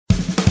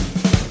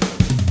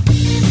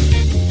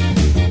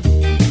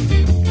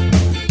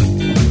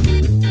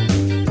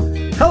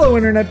Hello,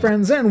 Internet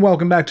friends, and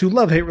welcome back to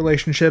Love-Hate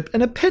Relationship,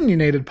 an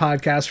opinionated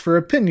podcast for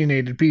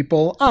opinionated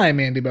people. I'm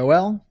Andy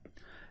Boel.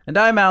 And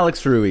I'm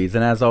Alex Ruiz,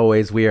 and as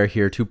always, we are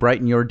here to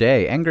brighten your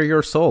day, anger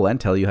your soul, and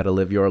tell you how to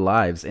live your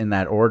lives in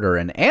that order.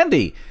 And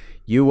Andy,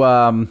 you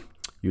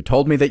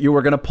told me that you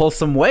were going to pull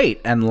some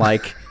weight and,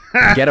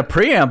 get a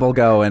preamble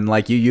going,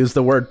 you used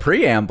the word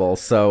preamble,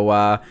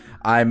 so,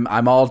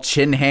 I'm all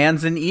chin,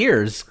 hands, and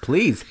ears.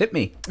 Please hit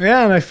me.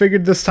 Yeah, and I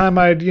figured this time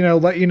I'd,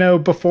 let you know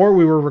before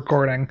we were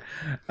recording.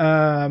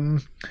 No,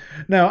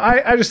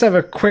 I just have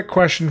a quick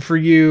question for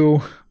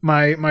you,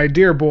 my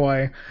dear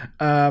boy.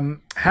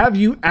 Have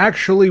you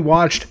actually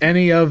watched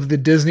any of the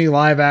Disney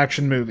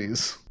live-action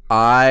movies?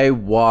 I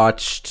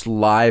watched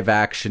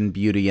live-action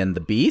Beauty and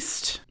the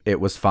Beast. It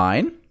was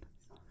fine.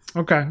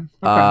 Okay.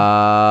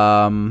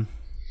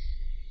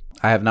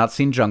 I have not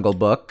seen Jungle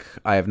Book.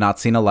 I have not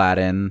seen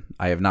Aladdin.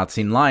 I have not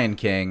seen Lion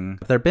King.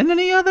 Have there been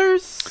any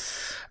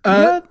others?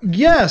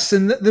 Yes,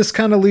 and this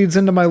kind of leads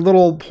into my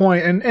little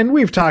point, and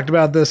we've talked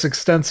about this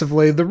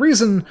extensively. The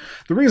reason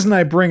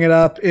I bring it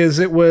up is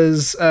it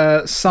was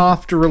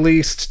soft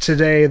released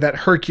today that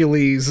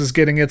Hercules is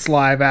getting its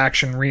live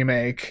action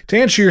remake. To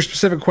answer your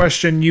specific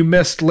question, you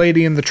missed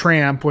Lady and the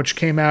Tramp, which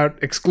came out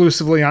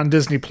exclusively on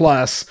Disney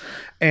Plus.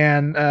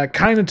 And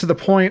kind of to the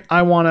point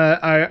I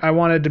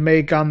wanted to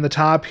make on the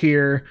top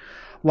here,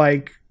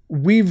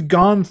 we've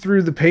gone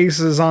through the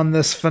paces on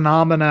this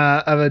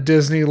phenomena of a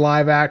Disney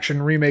live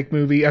action remake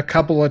movie a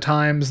couple of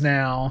times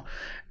now,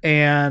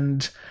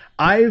 and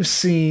I've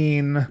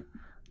seen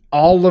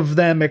all of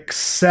them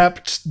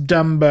except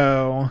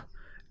Dumbo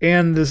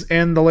and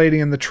the Lady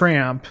and the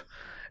Tramp.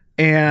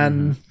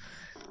 And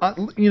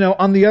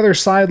on the other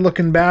side,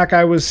 looking back,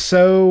 I was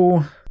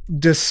so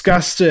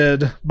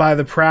disgusted by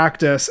the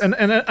practice, and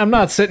I'm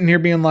not sitting here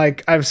being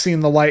like I've seen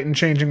the light and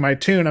changing my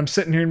tune. I'm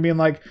sitting here and being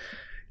like,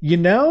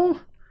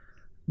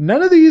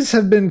 none of these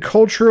have been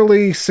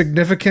culturally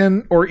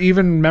significant or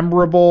even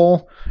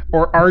memorable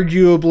or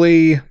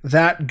arguably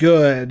that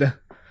good.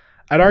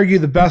 I'd argue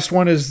the best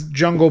one is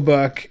Jungle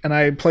Book, and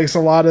I place a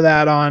lot of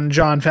that on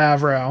Jon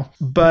Favreau.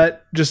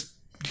 But just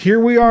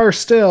here we are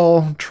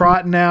still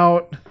trotting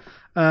out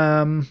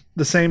the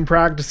same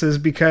practices,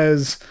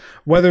 because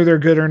whether they're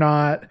good or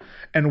not,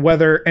 and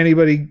whether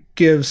anybody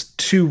gives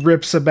two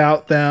rips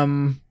about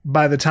them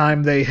by the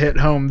time they hit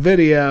home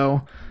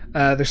video,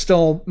 they're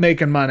still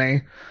making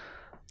money.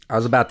 I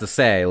was about to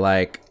say,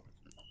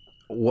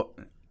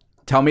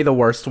 tell me the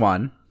worst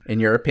one, in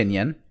your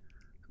opinion.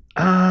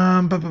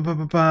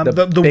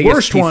 The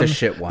worst one,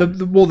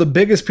 the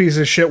biggest piece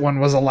of shit one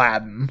was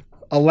Aladdin.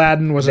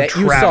 Aladdin was a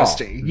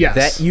travesty. Yes.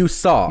 That you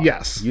saw?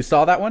 Yes. You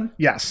saw that one?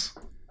 Yes.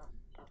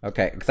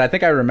 Okay, because I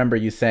think I remember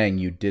you saying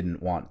you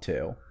didn't want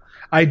to.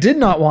 I did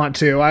not want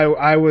to.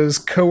 I was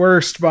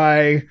coerced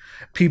by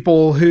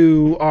people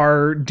who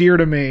are dear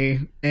to me,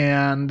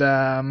 and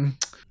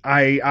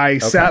I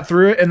sat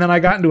through it, and then I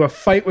got into a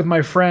fight with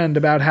my friend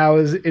about how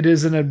it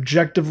is an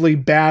objectively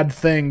bad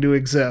thing to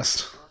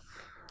exist.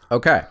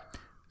 Okay,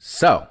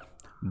 so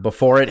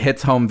before it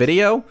hits home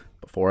video,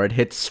 before it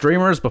hits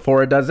streamers,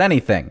 before it does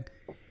anything,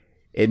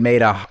 it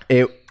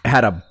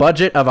had a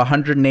budget of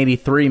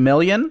 $183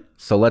 million.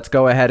 So let's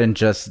go ahead and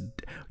just,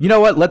 you know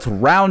what? Let's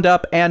round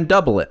up and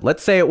double it.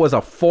 Let's say it was a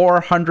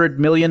 $400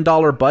 million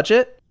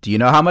budget. Do you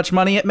know how much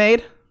money it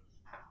made?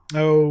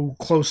 Oh,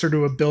 closer to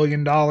 $1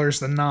 billion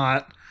than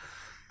not.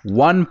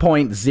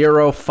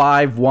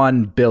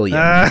 1.051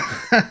 billion.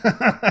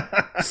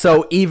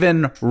 So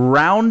even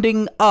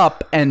rounding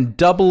up and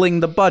doubling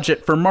the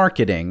budget for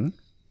marketing,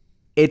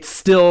 it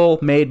still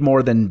made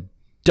more than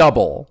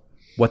double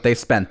what they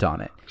spent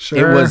on it.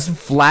 Sure. It was,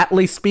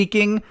 flatly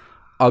speaking,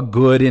 a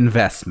good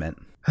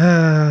investment.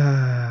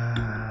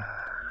 I'm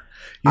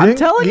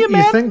telling you,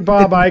 man. You think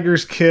Bob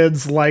Iger's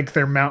kids like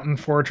their mountain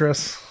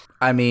fortress?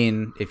 I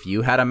mean, if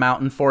you had a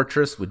mountain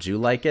fortress, would you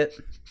like it?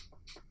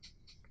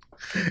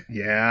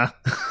 Yeah.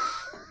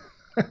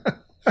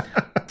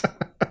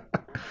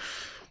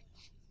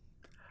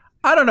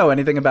 I don't know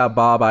anything about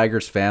Bob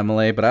Iger's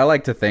family, but I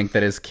like to think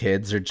that his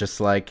kids are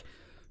just like,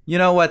 you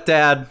know what,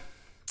 Dad?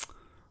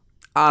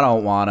 I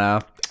don't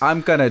wanna.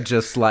 I'm gonna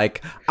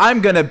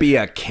be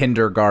a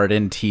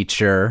kindergarten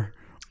teacher,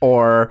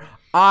 or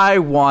I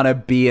wanna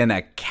be an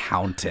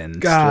accountant.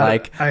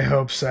 God, I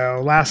hope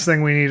so. Last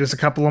thing we need is a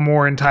couple of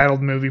more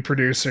entitled movie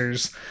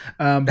producers.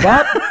 Bob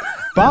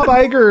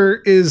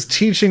Iger is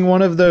teaching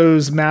one of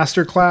those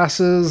master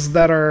classes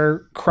that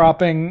are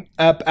cropping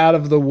up out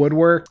of the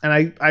woodwork,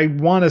 and I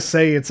want to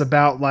say it's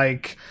about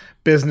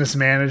business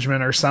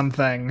management or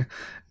something,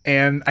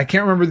 and I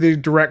can't remember the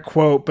direct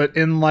quote, but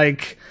in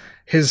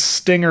his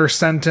stinger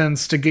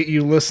sentence to get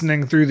you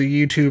listening through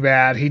the YouTube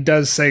ad, he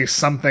does say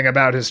something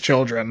about his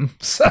children.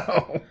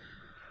 So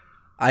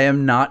I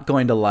am not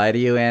going to lie to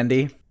you,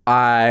 Andy.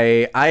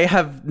 I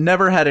have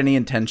never had any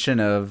intention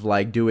of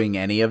doing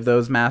any of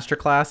those master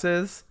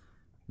classes.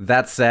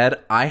 That said,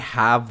 I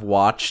have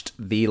watched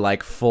the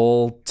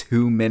full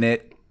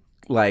 2-minute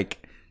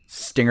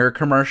stinger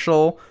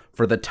commercial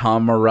for the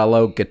Tom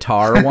Morello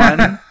guitar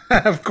one.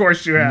 Of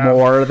course you have.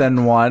 More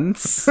than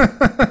once.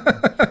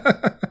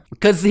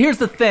 Because here's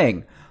the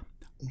thing.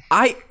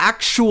 I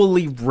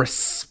actually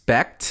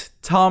respect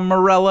Tom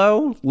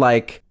Morello,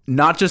 like,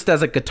 not just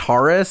as a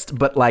guitarist,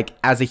 but, like,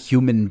 as a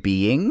human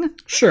being.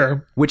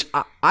 Sure. Which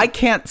I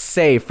can't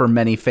say for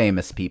many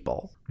famous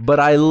people. But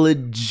I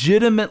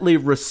legitimately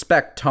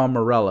respect Tom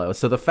Morello.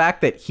 So the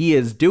fact that he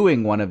is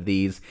doing one of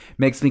these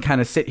makes me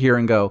kind of sit here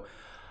and go,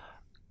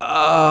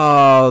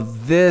 oh,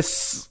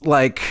 this,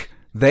 like,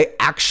 they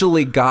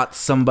actually got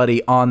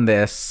somebody on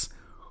this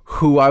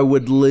who I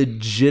would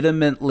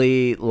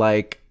legitimately,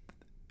 like,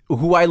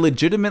 who I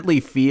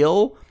legitimately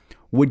feel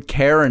would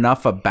care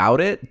enough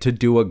about it to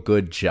do a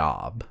good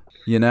job,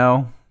 you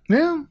know?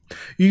 Yeah.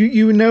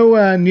 You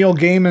know Neil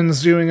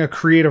Gaiman's doing a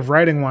creative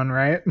writing one,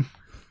 right?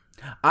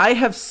 I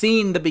have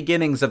seen the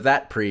beginnings of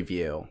that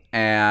preview,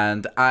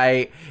 and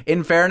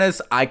in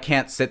fairness, I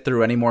can't sit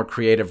through any more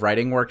creative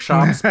writing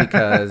workshops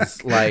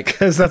because, like...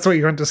 Because that's what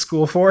you went to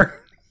school for?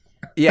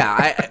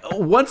 Yeah,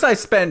 once I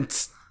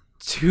spent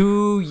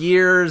 2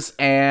 years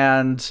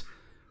and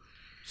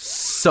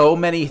so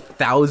many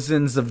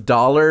thousands of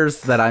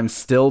dollars that I'm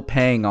still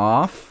paying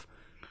off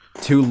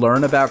to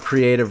learn about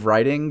creative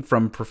writing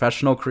from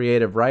professional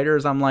creative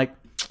writers, I'm like,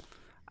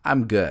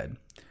 I'm good.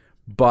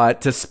 But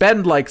to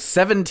spend like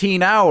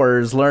 17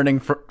 hours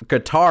learning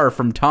guitar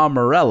from Tom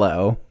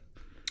Morello.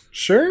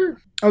 Sure.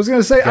 I was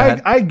going to say,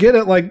 I get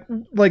it.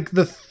 Like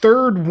the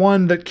third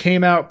one that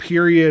came out,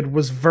 period,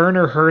 was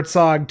Werner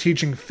Herzog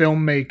teaching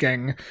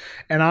filmmaking.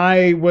 And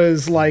I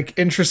was like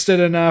interested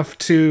enough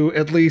to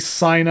at least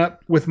sign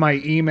up with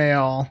my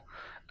email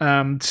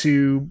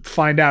to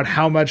find out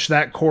how much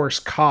that course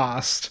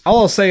cost. All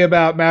I'll say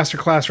about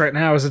Masterclass right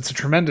now is it's a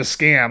tremendous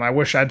scam. I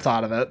wish I'd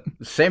thought of it.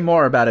 Say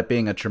more about it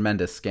being a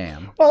tremendous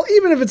scam. Well,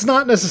 even if it's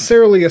not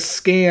necessarily a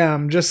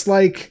scam, just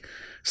like...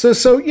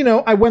 So you know,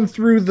 I went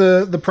through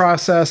the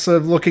process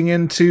of looking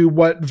into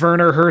what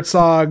Werner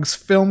Herzog's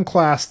film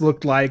class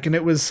looked like, and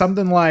it was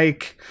something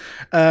like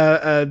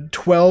a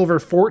 12 or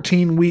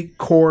 14 week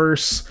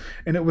course,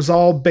 and it was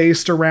all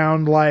based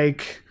around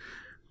like,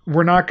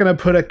 we're not going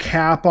to put a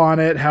cap on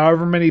it,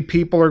 however many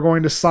people are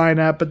going to sign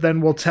up, but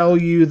then we'll tell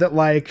you that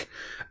like,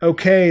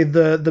 okay,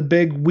 the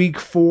big week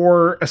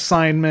 4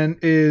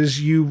 assignment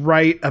is you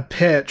write a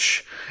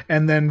pitch,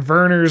 and then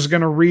Werner's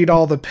going to read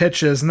all the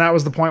pitches. And that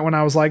was the point when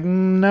I was like,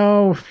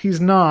 no, he's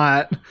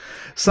not.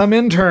 Some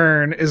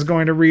intern is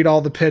going to read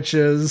all the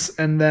pitches,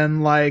 and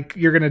then like,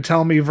 you're going to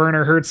tell me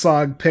Werner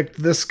Herzog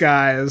picked this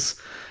guy's,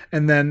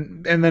 and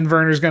then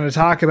Werner's going to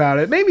talk about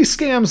it. Maybe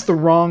scam's the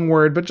wrong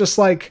word, but just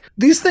like,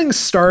 these things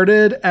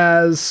started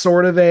as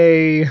sort of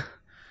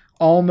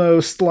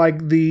almost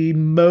like the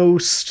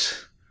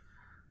most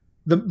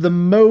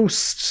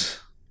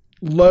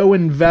low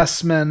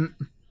investment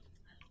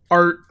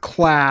art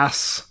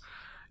class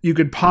you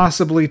could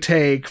possibly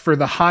take for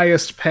the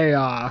highest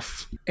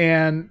payoff.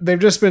 And they've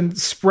just been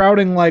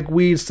sprouting like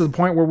weeds to the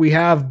point where we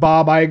have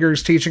Bob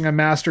Iger's teaching a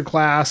master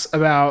class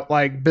about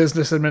like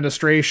business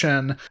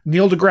administration.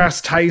 Neil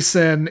deGrasse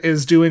Tyson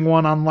is doing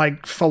one on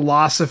like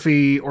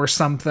philosophy or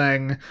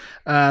something.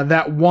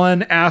 That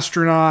one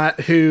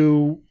astronaut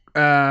who,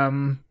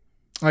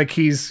 like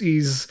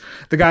he's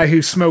the guy who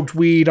smoked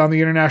weed on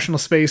the International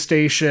Space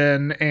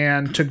Station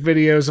and took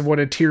videos of what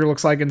a tear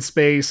looks like in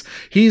space.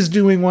 He's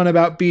doing one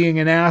about being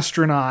an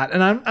astronaut.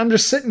 And I'm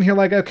just sitting here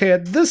like, okay,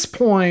 at this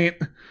point,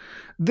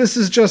 this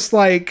is just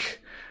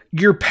like,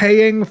 you're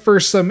paying for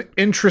some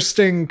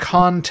interesting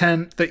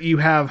content that you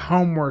have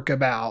homework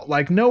about.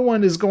 Like, no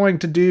one is going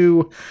to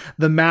do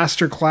the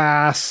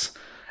masterclass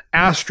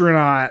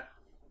astronaut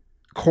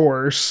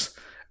course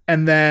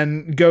and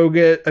then go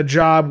get a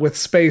job with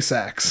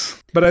SpaceX.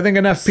 But I think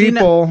enough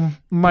people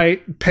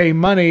might pay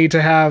money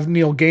to have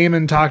Neil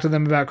Gaiman talk to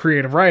them about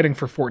creative writing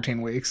for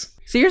 14 weeks.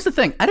 See, here's the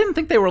thing. I didn't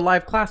think they were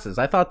live classes.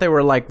 I thought they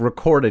were like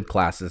recorded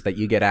classes that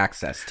you get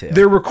access to.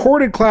 They're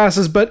recorded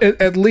classes, but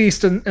at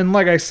least, and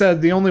like I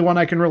said, the only one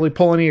I can really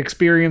pull any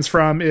experience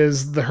from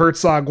is the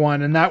Herzog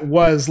one, and that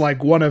was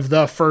like one of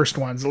the first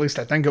ones, at least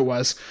I think it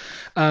was.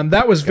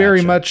 That was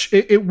very much,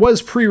 it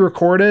was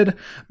pre-recorded,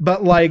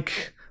 but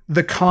like...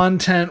 the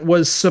content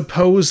was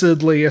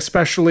supposedly,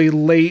 especially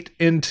late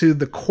into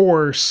the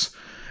course,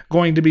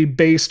 going to be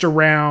based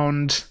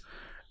around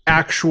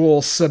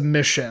actual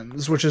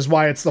submissions, which is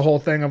why it's the whole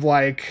thing of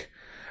like,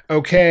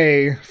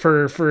 okay,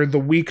 for the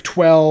week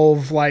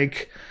 12,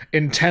 like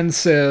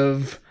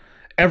intensive,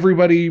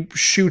 everybody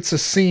shoots a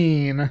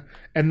scene,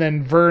 and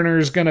then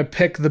Werner's going to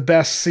pick the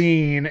best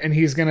scene and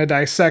he's going to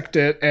dissect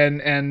it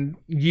and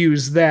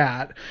use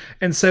that.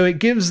 And so it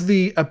gives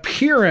the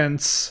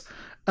appearance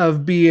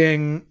of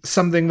being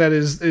something that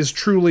is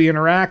truly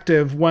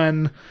interactive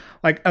when,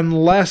 like,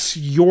 unless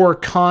your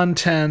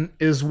content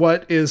is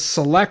what is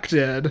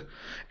selected,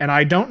 and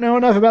I don't know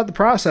enough about the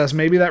process,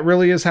 maybe that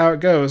really is how it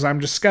goes,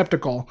 I'm just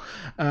skeptical,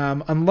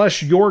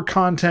 unless your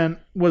content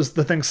was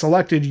the thing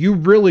selected, you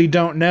really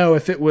don't know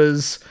if it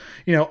was,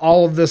 you know,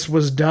 all of this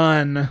was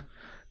done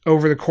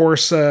over the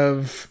course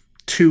of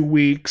 2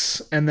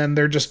 weeks, and then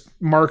they're just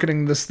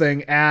marketing this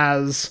thing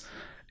as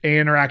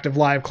an interactive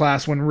live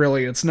class when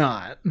really it's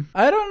not.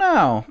 I don't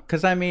know,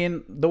 because I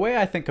mean, the way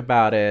I think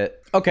about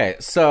it, okay,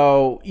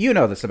 so you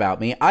know this about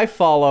me. I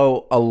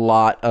follow a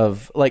lot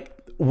of, like,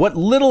 what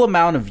little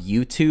amount of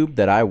YouTube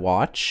that I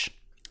watch,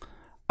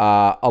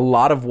 a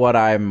lot of what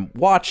I'm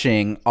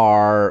watching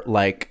are,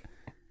 like,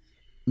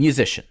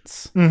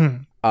 musicians.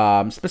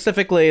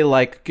 Specifically,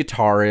 like,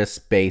 guitarists,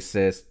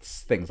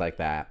 bassists, things like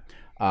that.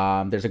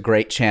 There's a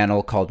great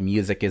channel called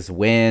Music is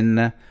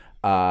Win.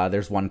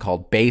 There's one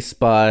called Bass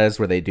Buzz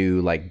where they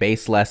do like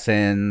bass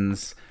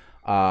lessons.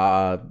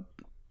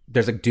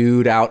 There's a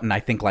dude out in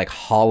I think like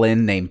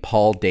Holland named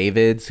Paul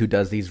Davids who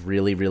does these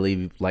really,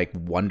 really like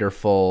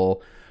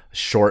wonderful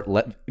short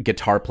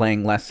guitar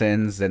playing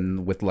lessons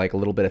and with like a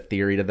little bit of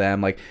theory to them.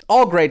 Like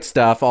all great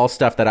stuff, all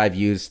stuff that I've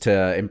used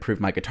to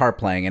improve my guitar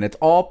playing. And it's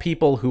all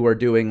people who are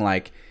doing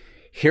like,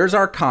 here's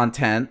our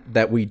content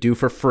that we do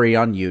for free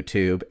on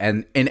YouTube.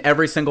 And in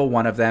every single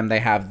one of them, they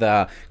have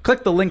the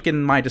click the link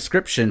in my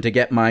description to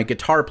get my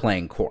guitar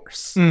playing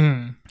course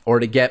or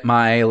to get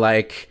my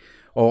like,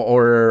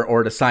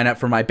 or to sign up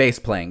for my bass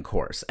playing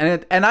course.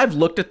 And I've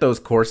looked at those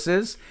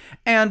courses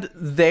and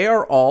they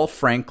are all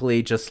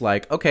frankly just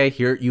like, okay,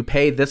 here you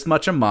pay this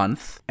much a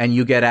month and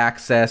you get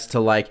access to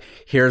like,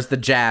 here's the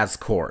jazz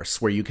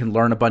course where you can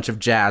learn a bunch of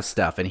jazz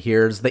stuff. And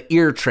here's the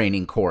ear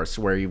training course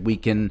where we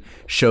can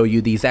show you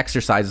these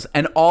exercises.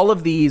 And all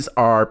of these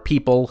are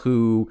people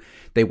who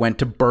they went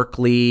to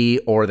Berkeley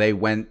or they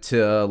went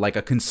to like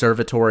a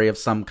conservatory of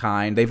some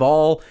kind. They've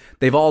all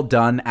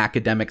done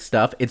academic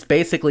stuff. It's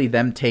basically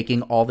them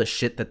taking all the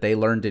shit that they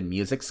learned in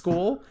music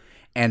school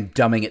and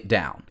dumbing it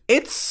down.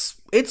 It's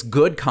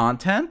good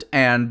content,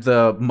 and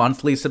the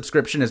monthly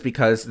subscription is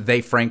because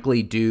they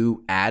frankly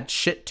do add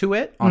shit to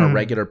it on a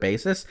regular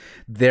basis.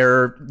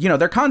 They're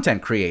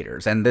content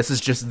creators and this is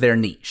just their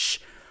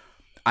niche.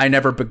 I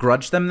never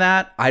begrudge them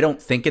that. I don't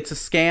think it's a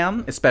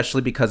scam,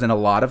 especially because in a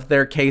lot of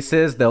their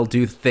cases, they'll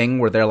do the thing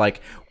where they're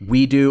like,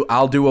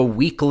 I'll do a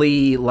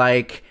weekly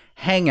like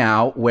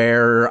hangout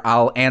where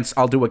I'll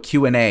do a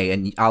Q&A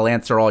and I'll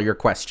answer all your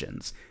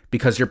questions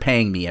because you're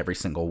paying me every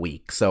single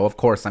week. So of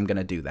course I'm going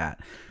to do that.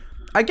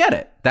 I get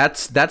it.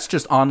 That's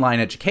just online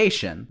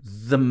education.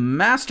 The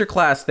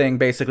masterclass thing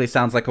basically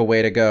sounds like a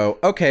way to go,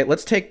 okay,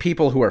 let's take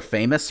people who are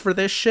famous for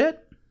this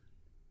shit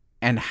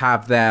and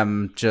have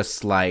them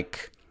just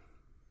like,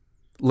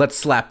 let's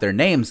slap their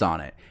names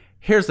on it.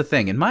 Here's the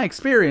thing. In my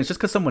experience, just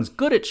because someone's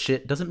good at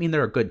shit doesn't mean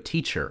they're a good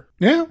teacher.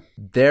 Yeah.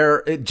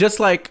 They're just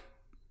like,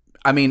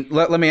 I mean,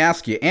 let me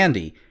ask you,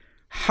 Andy,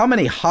 how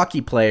many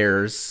hockey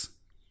players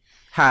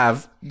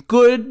have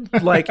good,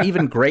 like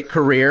even great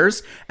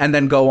careers and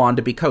then go on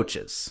to be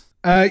coaches?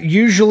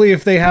 Usually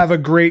if they have a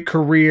great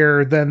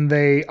career, then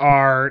they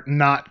are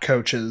not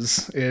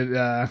coaches. It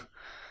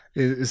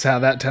is how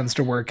that tends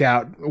to work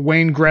out.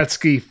 Wayne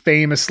Gretzky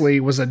famously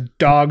was a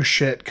dog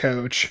shit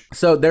coach.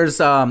 So there's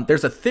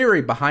a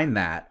theory behind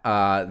that,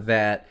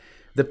 that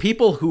the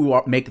people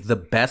who make the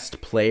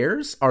best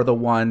players are the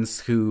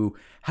ones who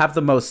have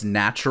the most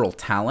natural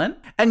talent.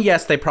 And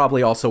yes, they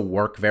probably also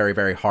work very,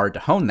 very hard to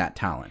hone that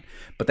talent.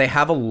 But they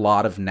have a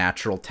lot of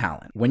natural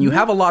talent. When you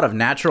have a lot of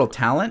natural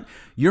talent,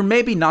 you're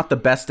maybe not the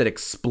best at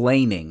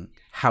explaining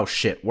how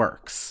shit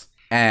works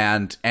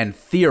and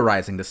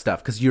theorizing the stuff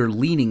because you're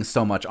leaning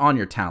so much on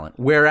your talent.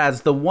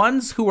 Whereas the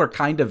ones who are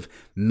kind of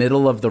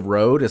middle of the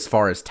road as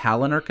far as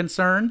talent are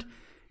concerned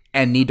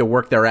and need to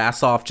work their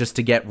ass off just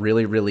to get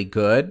really, really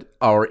good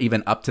or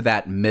even up to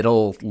that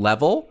middle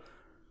level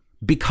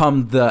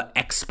become the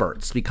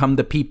experts, become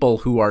the people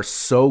who are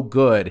so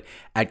good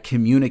at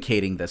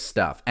communicating this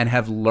stuff and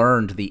have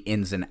learned the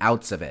ins and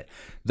outs of it.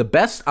 The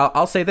best,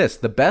 I'll say this,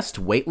 the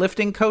best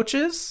weightlifting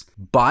coaches,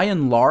 by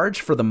and large,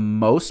 for the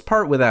most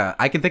part,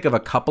 I can think of a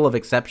couple of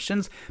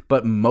exceptions,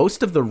 but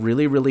most of the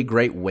really, really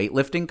great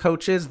weightlifting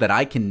coaches that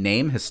I can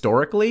name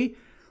historically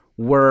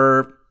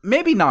were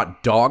maybe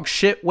not dog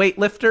shit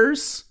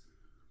weightlifters,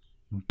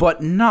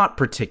 but not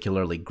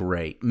particularly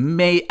great.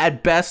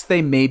 At best,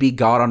 they maybe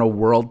got on a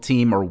world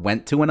team or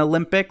went to an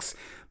Olympics,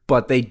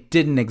 but they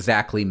didn't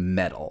exactly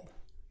medal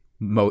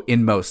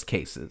in most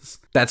cases.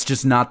 That's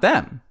just not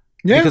them.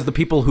 Yeah. Because the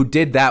people who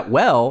did that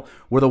well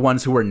were the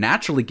ones who were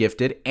naturally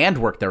gifted and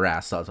worked their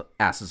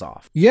asses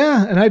off.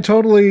 Yeah, and I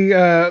totally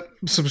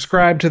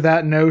subscribe to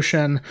that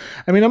notion.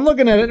 I mean, I'm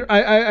looking at it.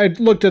 I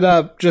looked it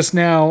up just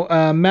now.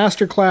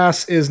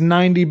 Masterclass is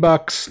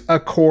 $90 a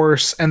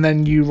course, and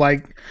then you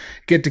like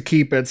get to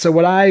keep it. So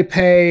would I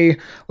pay,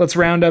 let's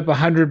round up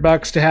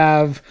 $100 to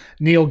have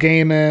Neil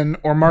Gaiman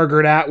or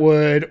Margaret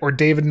Atwood or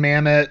David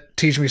Mamet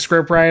teach me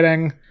script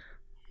writing?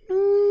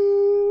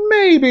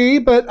 Maybe,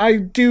 but I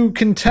do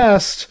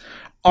contest,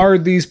 are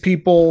these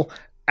people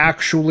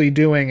actually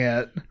doing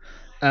it?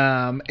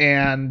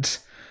 And,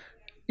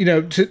 you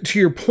know, to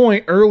your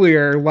point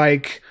earlier,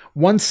 like,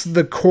 once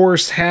the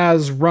course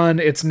has run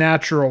its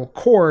natural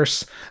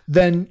course,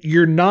 then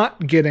you're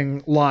not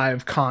getting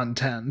live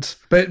content.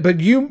 But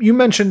you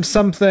mentioned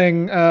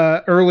something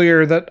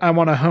earlier that I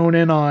want to hone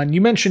in on. You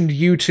mentioned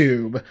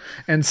YouTube.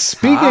 And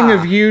speaking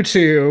of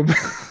YouTube,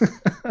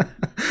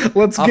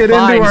 let's get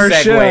into our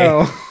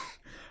show.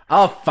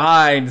 A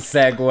fine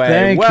segue.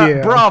 Thank you.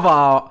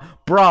 Bravo,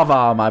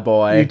 my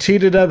boy. You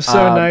teed it up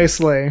so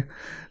nicely.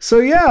 So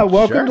yeah,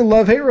 welcome to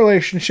Love-Hate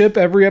Relationship.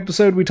 Every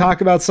episode we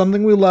talk about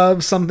something we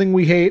love, something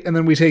we hate, and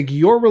then we take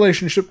your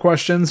relationship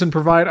questions and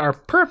provide our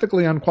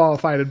perfectly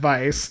unqualified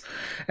advice.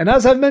 And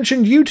as I've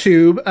mentioned,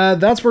 YouTube,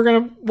 that's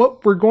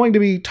what we're going to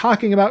be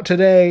talking about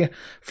today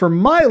for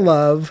my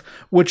love,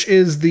 which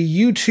is the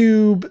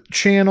YouTube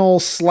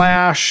channel /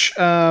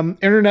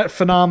 internet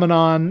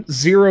phenomenon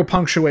Zero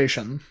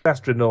Punctuation.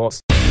 Astronauts.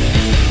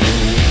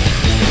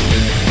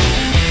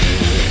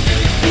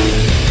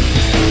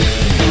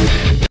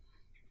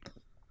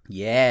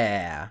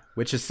 Yeah,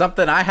 which is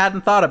something I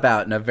hadn't thought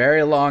about in a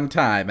very long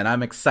time, and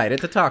I'm excited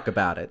to talk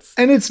about it.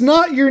 And it's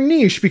not your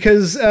niche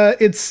because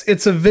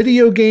it's a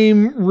video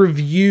game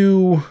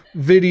review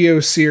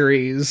video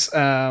series,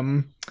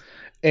 and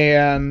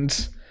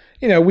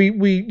you know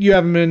you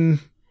haven't been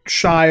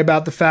shy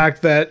about the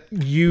fact that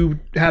you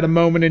had a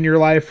moment in your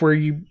life where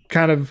you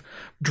kind of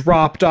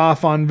dropped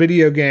off on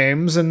video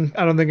games, and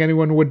I don't think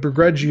anyone would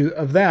begrudge you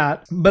of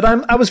that. But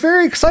I was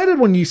very excited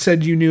when you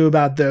said you knew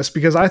about this,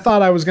 because I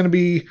thought I was going to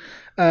be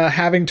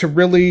having to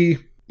really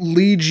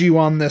lead you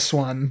on this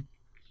one.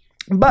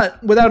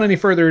 But without any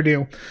further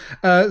ado,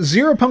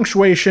 Zero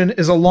Punctuation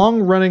is a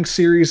long-running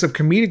series of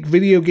comedic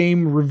video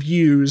game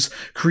reviews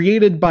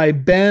created by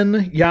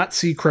Ben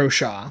Yahtzee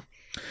Croshaw.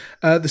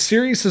 The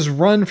series has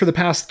run for the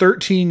past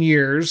 13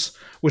 years,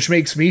 which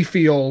makes me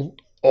feel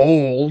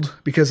old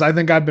because I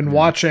think I've been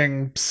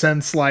watching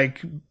since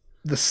like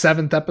the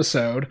 7th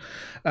episode.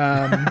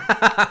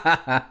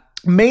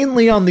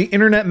 Mainly on the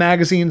internet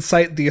magazine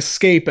site The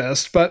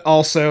Escapist, but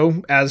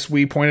also, as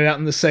we pointed out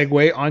in the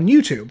segue, on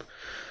YouTube.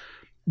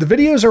 The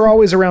videos are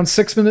always around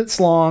 6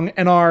 minutes long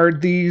and are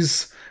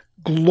these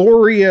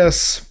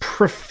glorious,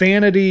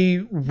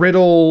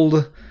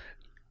 profanity-riddled,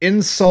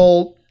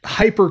 insult,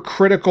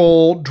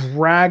 hypercritical,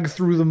 drag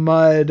through the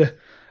mud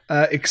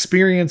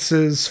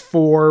experiences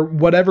for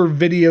whatever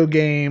video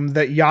game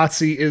that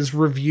Yahtzee is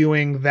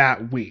reviewing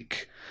that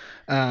week.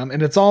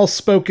 And it's all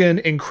spoken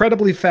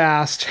incredibly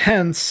fast,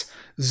 hence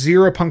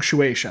Zero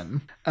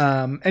Punctuation.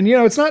 And you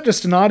know, it's not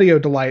just an audio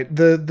delight.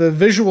 The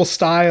visual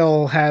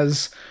style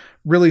has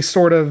really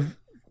sort of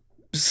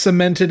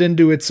cemented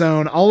into its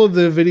own. All of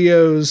the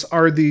videos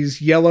are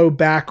these yellow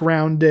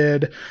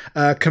backgrounded,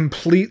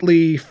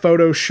 completely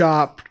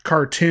photoshopped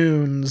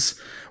cartoons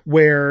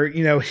where,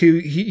 you know,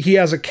 he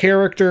has a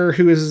character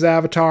who is his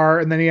avatar,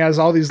 and then he has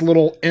all these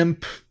little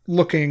imp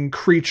looking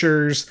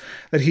creatures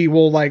that he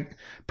will like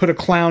put a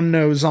clown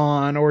nose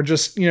on, or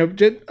just, you know,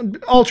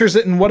 alters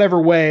it in whatever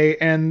way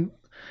and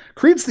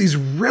creates these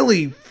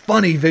really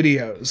funny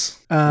videos.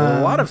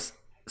 A lot of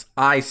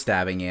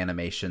eye-stabbing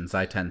animations,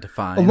 I tend to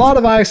find. A lot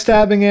of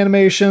eye-stabbing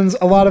animations,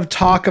 a lot of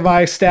talk of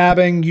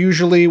eye-stabbing,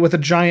 usually with a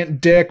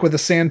giant dick with a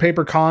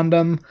sandpaper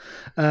condom,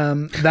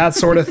 that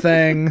sort of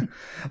thing.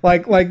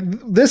 Like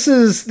this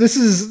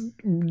is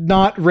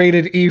not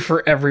rated E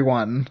for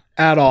everyone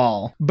at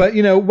all. But,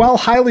 you know, while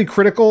highly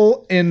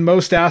critical in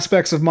most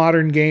aspects of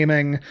modern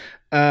gaming,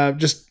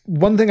 just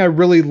one thing I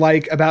really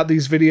like about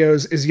these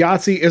videos is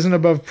Yahtzee isn't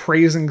above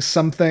praising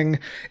something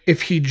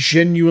if he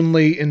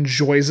genuinely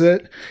enjoys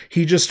it.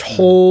 He just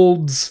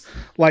holds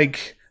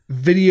like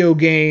video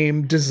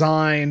game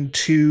design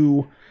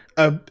to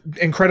a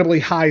incredibly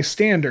high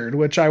standard,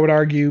 which I would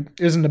argue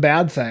isn't a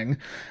bad thing.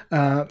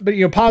 But,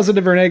 you know,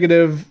 positive or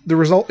negative, the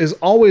result is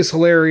always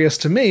hilarious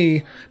to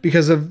me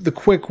because of the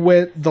quick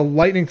wit, the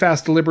lightning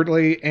fast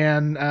deliberately,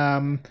 and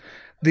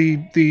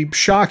the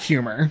shock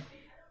humor.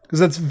 Because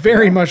that's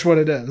very much what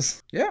it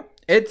is. Yeah.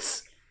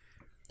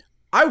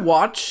 I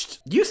watched,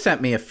 you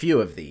sent me a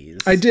few of these.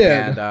 I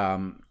did.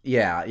 And,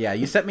 yeah,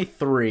 you sent me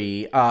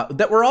 3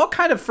 that were all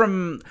kind of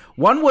from,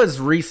 one was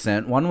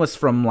recent, one was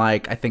from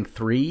like, I think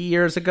 3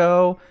 years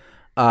ago.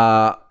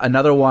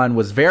 Another one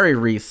was very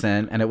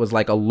recent, and it was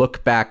like a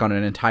look back on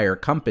an entire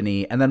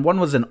company. And then one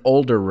was an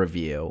older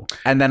review.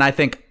 And then I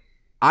think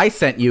I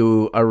sent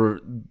you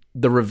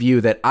the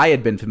review that I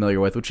had been familiar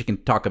with, which we can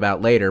talk about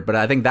later, but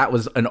I think that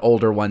was an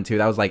older one too.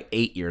 That was like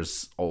 8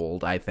 years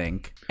old, I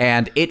think.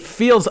 And it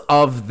feels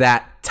of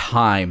that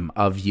time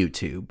of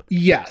YouTube.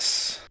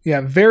 Yes.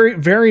 Yeah, very,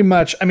 very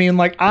much. I mean,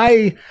 like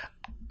I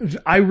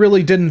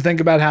really didn't think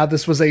about how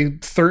this was a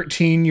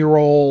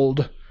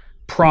 13-year-old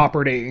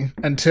property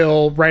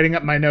until writing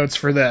up my notes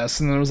for this.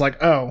 And then it was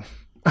like, oh,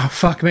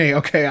 fuck me.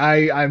 Okay,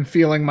 I'm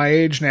feeling my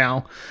age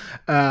now.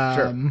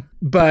 Sure.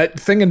 But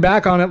thinking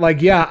back on it,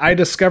 like, yeah, I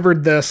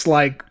discovered this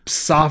like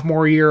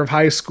sophomore year of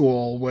high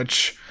school,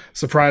 which,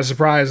 surprise,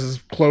 surprise, is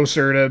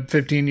closer to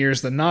 15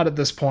 years than not at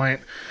this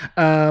point.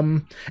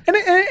 And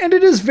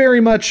it is very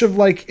much of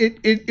like,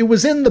 it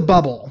was in the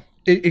bubble.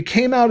 It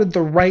came out at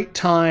the right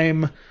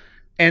time.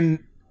 And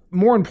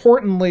more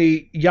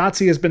importantly,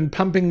 Yahtzee has been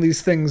pumping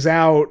these things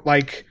out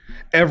like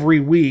every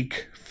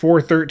week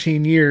for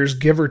 13 years,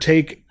 give or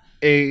take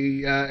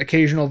a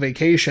occasional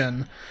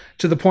vacation,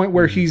 to the point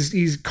where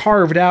he's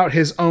carved out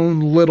his own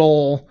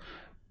little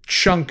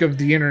chunk of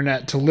the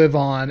internet to live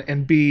on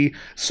and be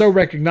so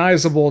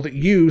recognizable that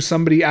you,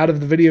 somebody out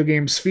of the video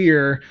game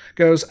sphere,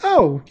 goes,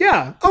 oh,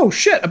 yeah, oh,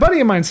 shit, a buddy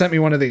of mine sent me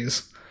one of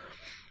these.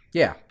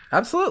 Yeah,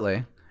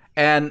 absolutely.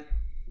 And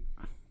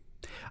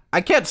I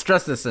can't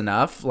stress this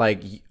enough.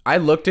 Like, I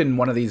looked in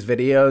one of these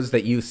videos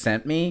that you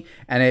sent me,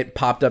 and it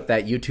popped up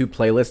that YouTube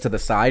playlist to the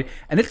side,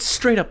 and it's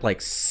straight up like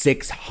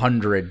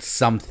 600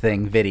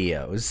 something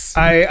videos.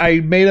 I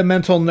made a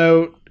mental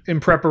note in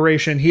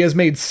preparation. He has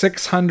made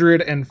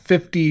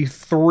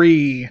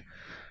 653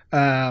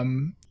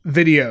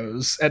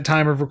 videos at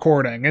time of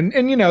recording, and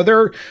you know,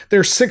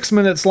 they're 6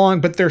 minutes long,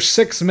 but they're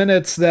 6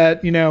 minutes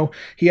that, you know,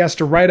 he has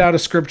to write out a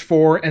script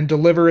for and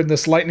deliver in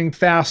this lightning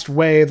fast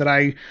way that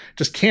I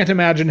just can't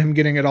imagine him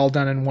getting it all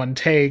done in one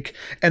take,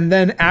 and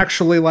then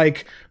actually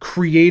like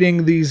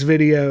creating these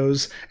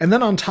videos, and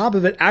then on top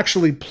of it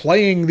actually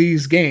playing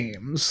these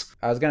games.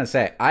 I was gonna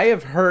say, I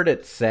have heard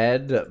it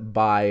said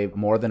by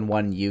more than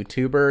one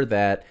YouTuber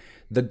that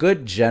the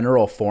good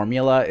general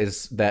formula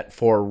is that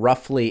for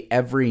roughly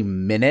every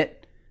minute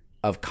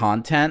of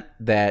content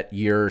that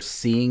you're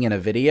seeing in a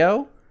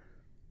video,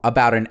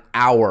 about an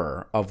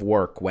hour of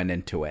work went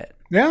into it.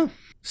 Yeah.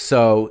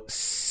 So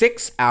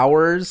 6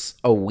 hours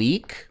a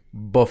week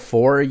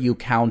before you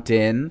count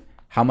in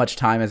how much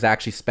time is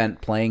actually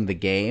spent playing the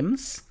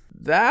games,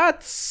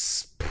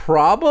 that's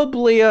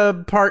probably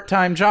a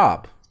part-time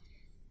job.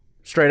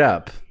 Straight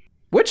up.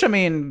 Which, I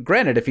mean,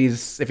 granted, if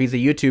he's a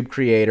YouTube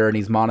creator and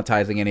he's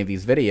monetizing any of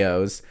these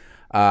videos,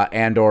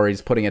 and or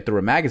he's putting it through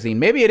a magazine,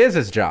 maybe it is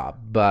his job,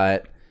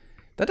 but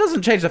that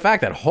doesn't change the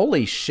fact that,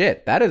 holy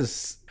shit, that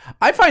is...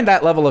 I find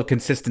that level of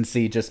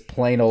consistency just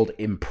plain old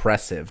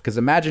impressive, because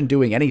imagine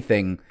doing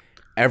anything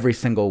every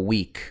single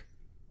week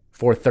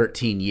for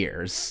 13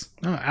 years.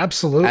 Oh,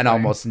 absolutely. And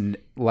almost,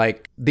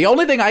 like, the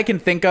only thing I can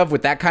think of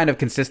with that kind of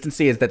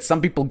consistency is that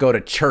some people go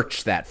to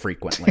church that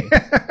frequently.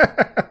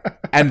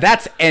 And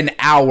that's an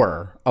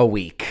hour a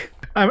week.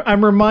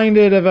 I'm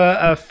reminded of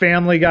a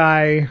Family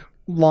Guy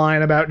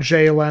line about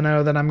Jay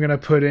Leno that I'm going to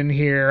put in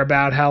here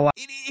about how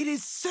it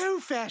is so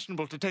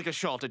fashionable to take a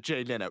shot at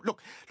Jay Leno.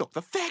 Look,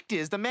 the fact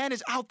is the man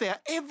is out there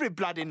every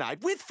bloody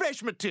night with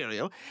fresh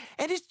material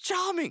and is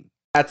charming.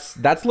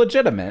 That's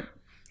legitimate.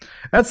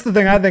 That's the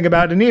thing I think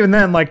about. And even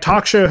then, like,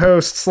 talk show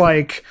hosts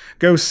like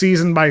go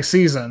season by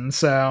season.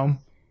 So,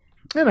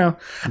 you know,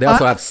 they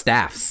also have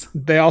staffs.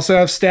 They also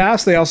have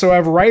staffs. They also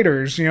have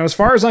writers. You know, as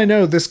far as I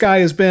know, this guy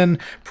has been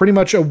pretty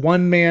much a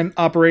one-man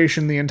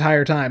operation the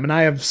entire time, and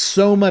I have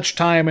so much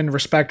time and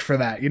respect for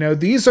that. You know,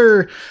 these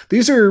are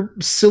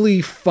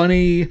silly,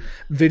 funny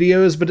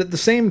videos, but at the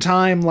same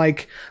time,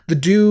 like, the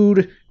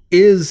dude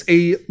is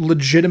a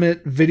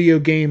legitimate video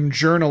game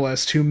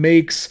journalist who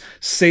makes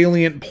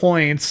salient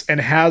points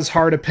and has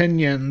hard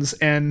opinions,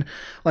 and,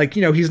 like,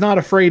 you know, he's not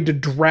afraid to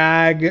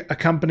drag a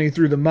company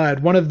through the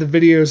mud. One of the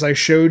videos I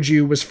showed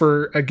you was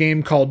for a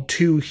game called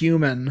Too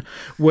Human,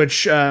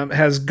 which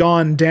has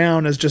gone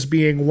down as just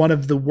being one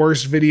of the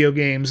worst video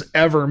games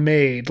ever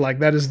made. Like,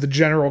 that is the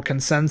general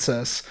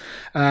consensus.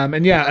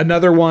 And yeah,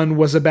 another one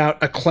was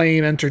about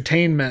Acclaim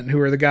Entertainment, who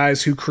are the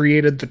guys who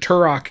created the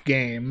Turok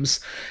games,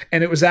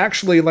 and it was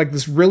actually like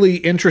this really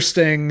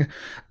interesting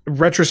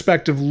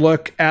retrospective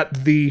look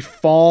at the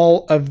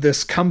fall of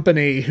this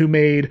company who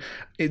made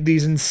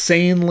these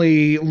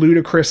insanely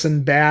ludicrous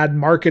and bad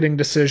marketing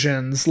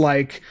decisions,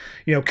 like,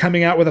 you know,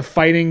 coming out with a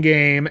fighting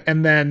game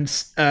and then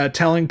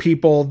telling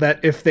people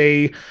that if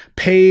they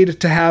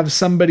paid to have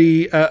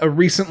somebody, a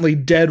recently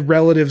dead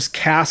relative's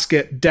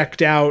casket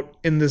decked out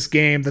in this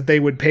game, that they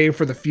would pay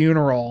for the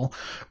funeral.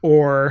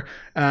 Or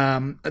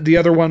the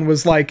other one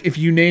was like, if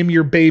you name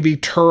your baby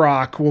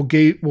Turok,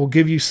 we'll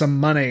give you some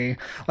money.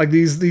 Like,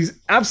 these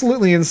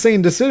absolutely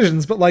insane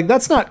decisions, but, like,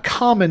 that's not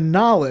common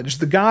knowledge.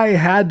 The guy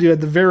had to, at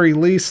the very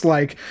least,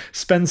 like,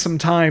 spend some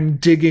time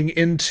digging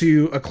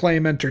into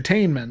Acclaim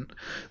Entertainment.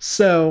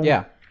 So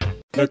yeah.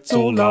 Let's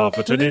all laugh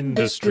at an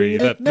industry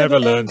that never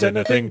learns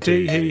anything.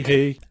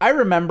 Tee-hee-hee. I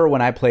remember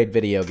when I played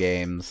video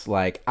games,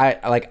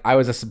 I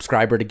was a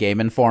subscriber to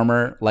Game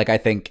Informer. Like, I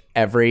think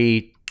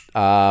every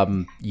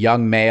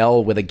young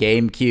male with a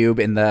GameCube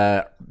in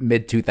the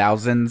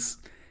mid-2000s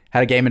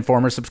had a Game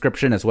Informer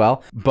subscription as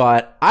well.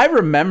 But I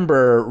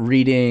remember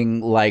reading,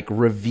 like,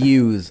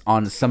 reviews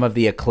on some of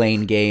the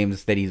Acclaim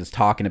games that he was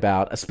talking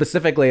about.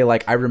 Specifically,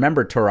 like, I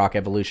remember Turok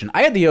Evolution.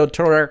 I had the old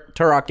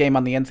Turok game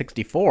on the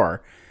N64,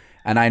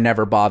 and I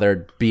never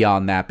bothered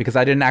beyond that because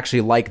I didn't actually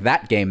like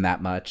that game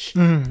that much.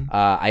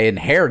 I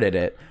inherited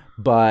it.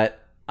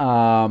 But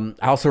I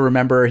also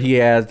remember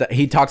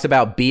he talks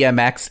about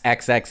BMX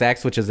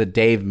XXX, which is a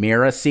Dave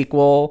Mirra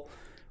sequel,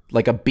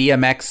 like a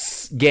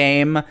BMX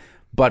game,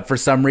 but for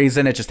some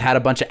reason it just had a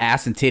bunch of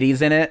ass and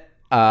titties in it.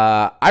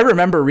 I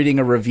remember reading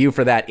a review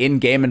for that in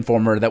Game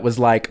Informer that was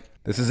like,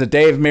 this is a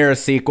Dave Mirra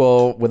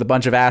sequel with a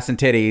bunch of ass and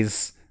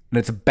titties, and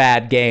it's a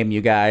bad game,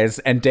 you guys.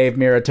 And Dave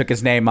Mirra took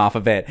his name off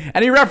of it.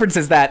 And he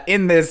references that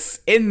in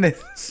this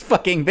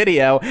fucking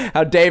video,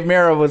 how Dave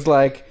Mirra was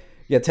like,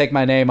 Yeah, take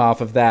my name off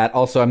of that.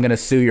 Also, I'm going to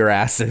sue your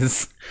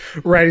asses.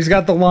 Right. He's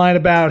got the line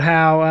about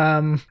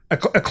how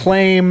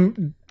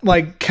Acclaim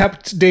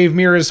kept Dave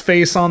Mirra's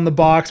face on the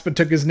box but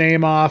took his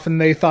name off, and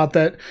they thought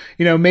that,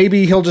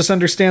 maybe he'll just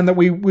understand that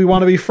we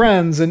want to be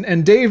friends.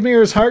 And Dave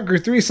Mirra's heart grew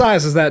 3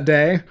 sizes that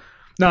day.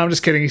 No, I'm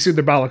just kidding. He sued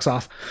their bollocks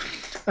off.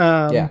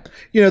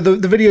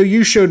 The video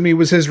you showed me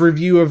was his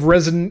review of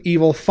Resident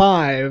Evil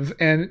 5,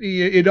 and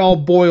it all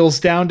boils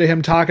down to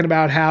him talking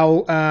about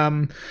how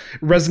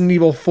Resident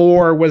Evil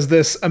 4 was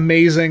this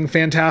amazing,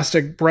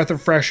 fantastic breath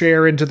of fresh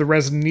air into the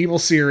Resident Evil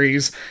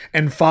series,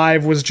 and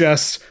 5 was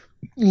just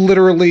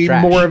literally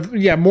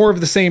trash. more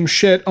of the same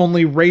shit,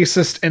 only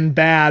racist and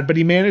bad. But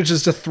he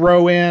manages to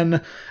throw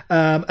in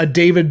a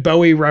David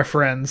Bowie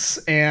reference,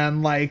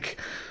 and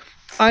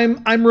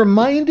I'm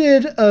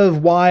reminded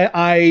of why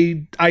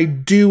I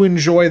do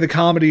enjoy the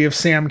comedy of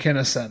Sam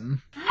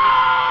Kinison.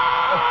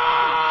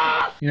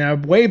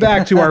 Way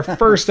back to our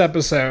first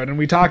episode, and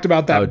we talked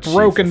about that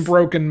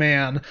broken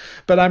man.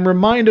 But I'm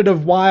reminded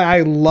of why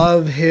I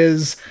love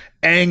his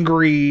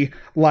angry,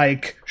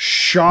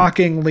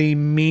 shockingly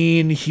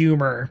mean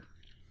humor.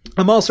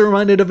 I'm also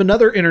reminded of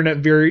another internet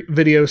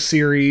video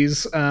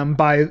series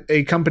by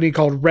a company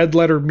called Red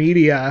Letter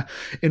Media,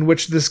 in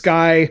which this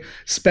guy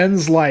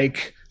spends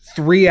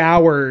 3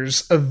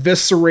 hours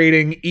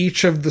eviscerating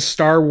each of the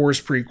Star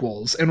Wars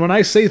prequels. And when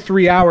I say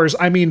 3 hours,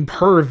 I mean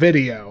per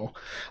video.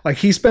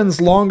 He spends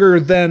longer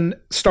than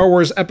Star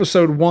Wars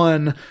Episode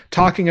 1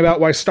 talking about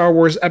why Star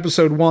Wars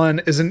Episode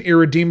 1 is an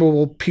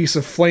irredeemable piece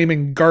of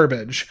flaming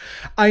garbage.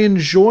 I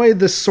enjoy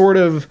this sort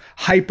of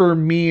hyper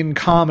mean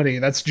comedy.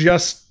 That's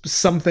just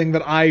something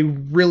that I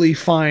really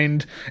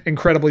find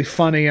incredibly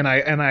funny, and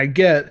I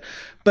get.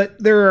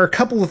 But there are a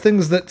couple of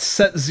things that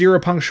set Zero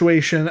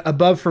Punctuation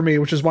above for me,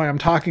 which is why I'm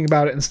talking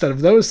about it instead of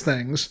those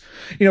things.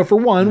 For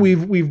one,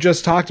 we've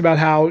just talked about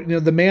how,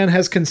 the man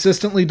has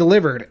consistently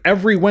delivered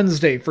every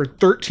Wednesday for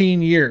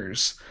 13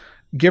 years,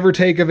 give or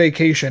take a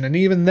vacation. And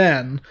even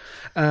then,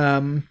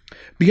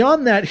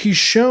 beyond that, he's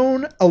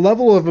shown a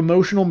level of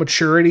emotional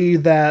maturity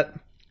that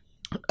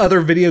other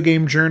video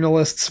game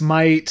journalists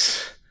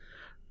might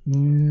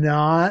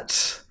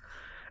not.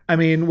 I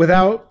mean,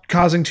 without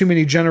causing too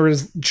many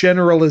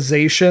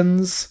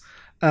generalizations,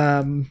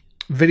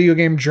 video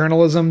game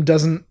journalism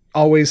doesn't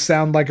always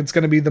sound like it's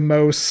going to be the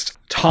most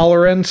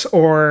tolerant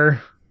or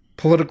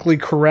politically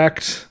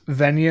correct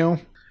venue.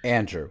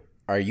 Andrew,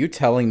 are you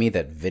telling me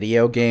that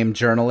video game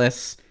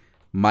journalists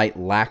might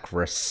lack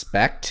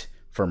respect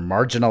for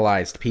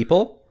marginalized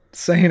people?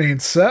 Saying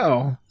ain't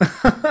so.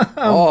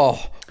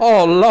 Oh,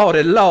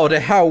 lordy,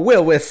 how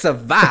will we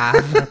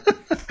survive?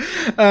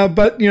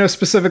 But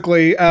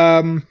specifically,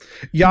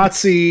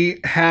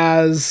 Yahtzee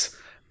has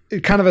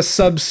kind of a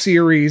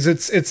sub-series.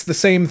 It's the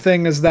same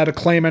thing as that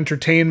Acclaim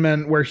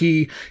Entertainment, where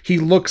he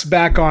looks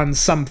back on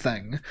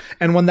something.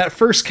 And when that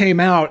first came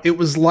out, it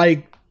was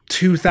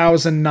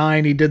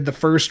 2009. He did the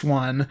first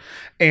one,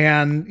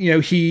 and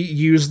he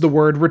used the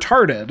word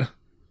retarded.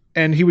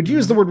 And he would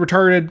use the word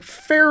retarded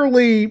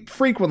fairly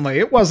frequently.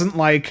 It wasn't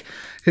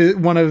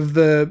one of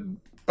the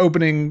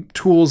opening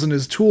tools in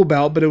his tool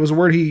belt, but it was a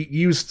word he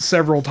used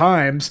several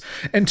times.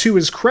 And to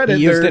his credit,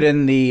 he used it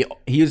in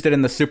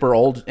the super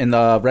old, in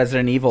the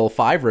Resident Evil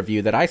 5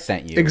 review that I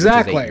sent you.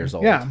 Exactly. Which is 8 years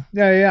old. Yeah.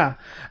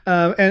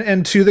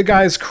 And to the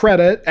guy's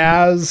credit,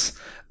 as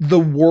the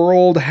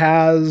world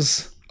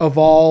has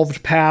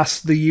evolved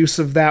past the use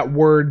of that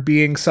word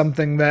being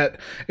something that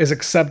is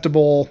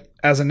acceptable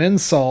as an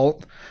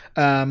insult,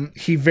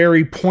 he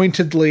very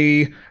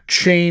pointedly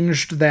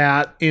changed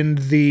that in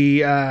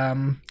the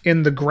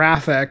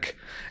graphic,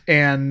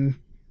 and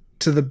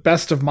to the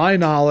best of my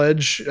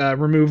knowledge,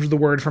 removed the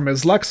word from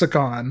his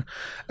lexicon.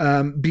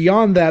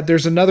 Beyond that,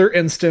 there's another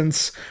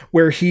instance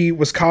where he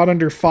was caught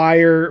under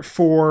fire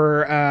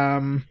for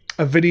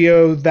a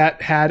video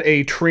that had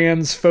a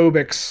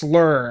transphobic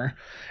slur.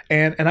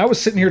 And I was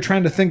sitting here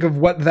trying to think of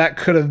what that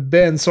could have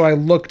been, so I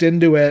looked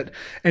into it,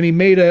 and he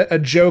made a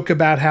joke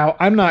about how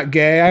I'm not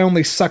gay, I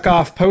only suck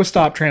off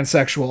post-op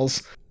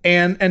transsexuals.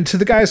 And to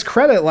the guy's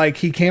credit,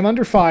 he came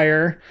under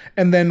fire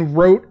and then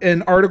wrote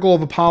an article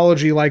of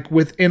apology,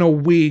 within a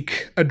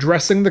week,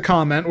 addressing the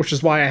comment, which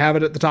is why I have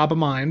it at the top of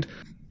mind,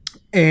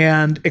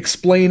 and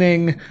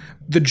explaining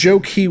the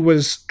joke he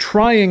was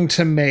trying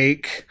to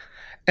make,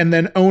 and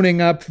then owning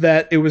up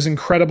that it was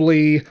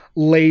incredibly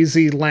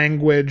lazy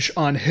language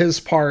on his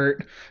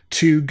part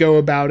to go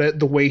about it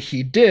the way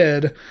he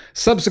did,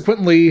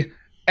 subsequently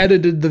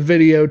edited the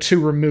video to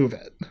remove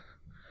it.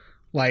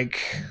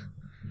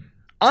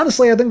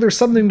 Honestly, I think there's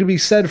something to be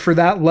said for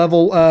that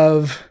level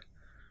of,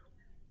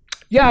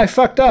 yeah, I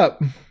fucked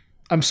up.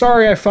 I'm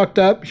sorry I fucked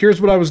up. Here's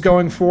what I was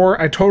going for.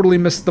 I totally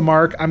missed the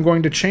mark. I'm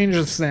going to change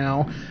this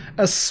now.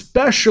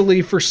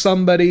 Especially for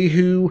somebody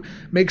who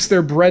makes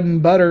their bread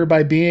and butter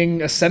by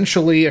being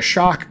essentially a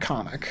shock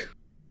comic.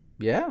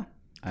 Yeah.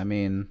 I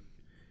mean,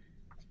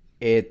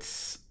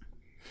 it's...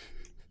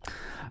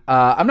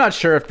 I'm not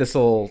sure if this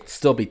will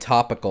still be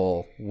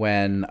topical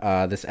when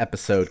this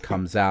episode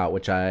comes out,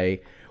 which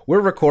We're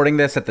recording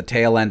this at the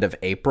tail end of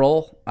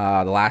April,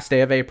 the last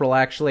day of April,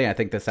 actually. I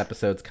think this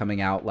episode's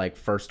coming out like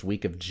first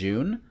week of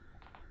June.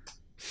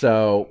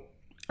 So,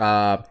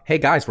 hey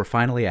guys, we're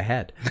finally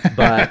ahead.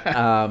 But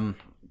I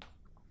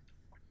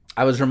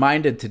was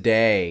reminded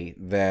today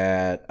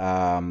that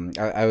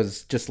I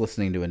was just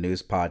listening to a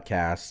news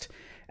podcast,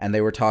 and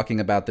they were talking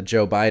about the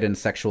Joe Biden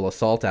sexual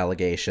assault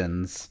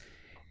allegations.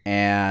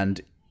 And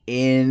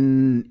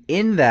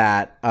in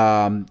that,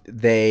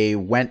 they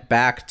went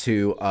back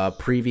to a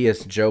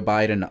previous Joe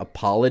Biden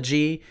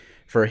apology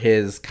for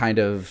his kind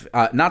of,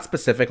 not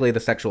specifically the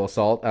sexual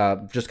assault,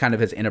 just kind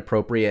of his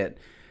inappropriate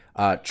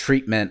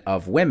treatment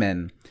of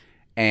women.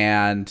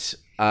 And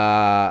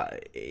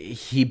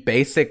he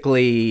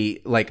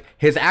basically, like,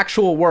 his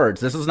actual words,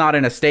 this is not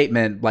in a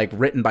statement like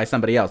written by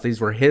somebody else. These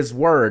were his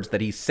words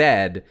that he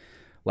said,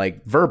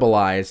 like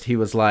verbalized. He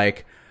was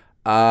like,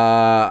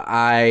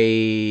 I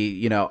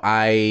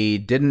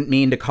didn't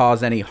mean to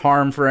cause any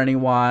harm for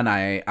anyone.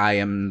 I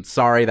am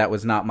sorry. That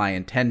was not my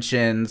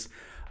intentions.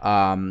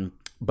 But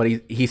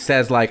he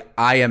says, like,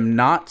 I am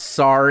not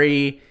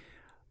sorry.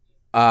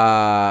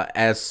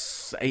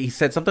 As he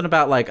said something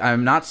about, like,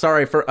 I'm not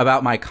sorry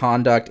about my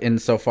conduct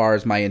insofar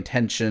as my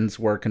intentions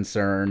were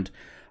concerned.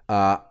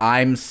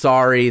 I'm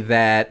sorry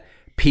that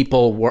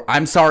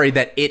I'm sorry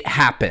that it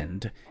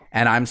happened,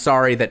 and I'm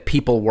sorry that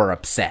people were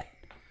upset.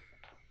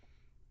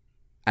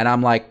 And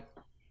I'm like,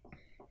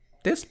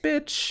 this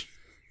bitch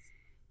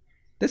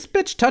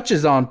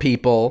touches on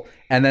people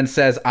and then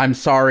says, I'm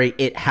sorry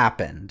it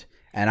happened,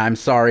 and I'm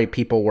sorry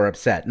people were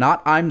upset.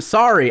 Not, I'm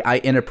sorry I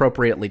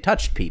inappropriately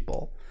touched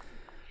people.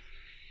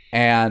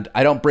 And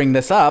I don't bring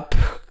this up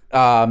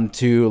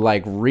to,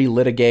 like,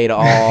 relitigate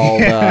all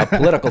the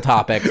political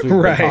topics we've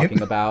been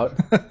talking about.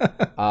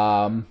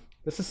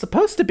 This is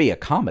supposed to be a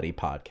comedy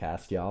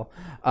podcast, y'all.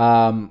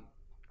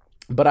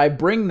 But I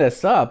bring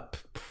this up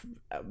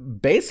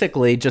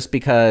basically just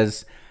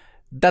because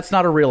that's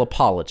not a real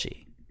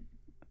apology.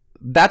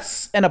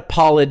 That's an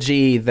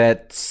apology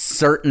that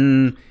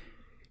certain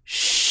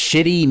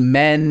shitty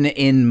men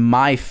in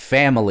my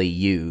family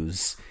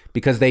use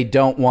because they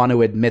don't want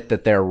to admit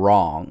that they're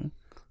wrong.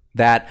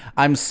 That,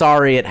 I'm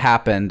sorry it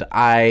happened.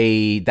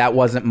 That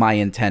wasn't my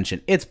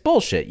intention. It's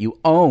bullshit. You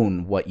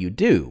own what you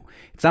do.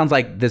 It sounds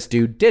like this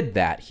dude did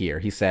that here.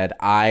 He said,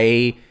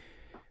 I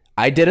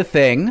did a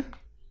thing.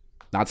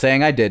 Not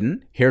saying I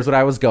didn't. Here's what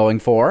I was going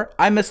for.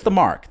 I missed the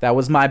mark. That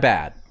was my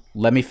bad.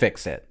 Let me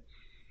fix it.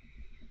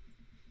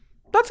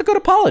 That's a good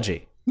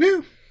apology.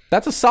 Yeah.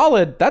 That's a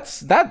solid,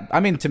 I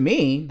mean, to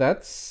me,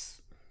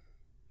 that's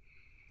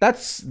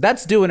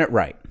doing it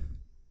right.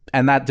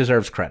 And that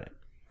deserves credit.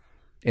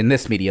 In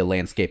this media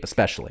landscape,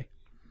 especially.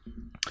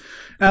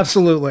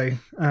 Absolutely.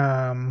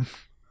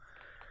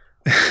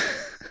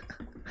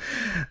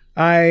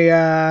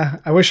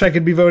 I wish I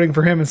could be voting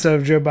for him instead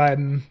of Joe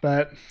Biden,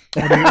 but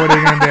what are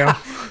you going to do?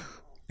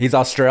 He's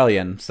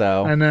Australian,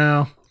 so I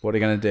know. What are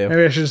you going to do?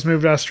 Maybe I should just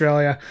move to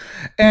Australia.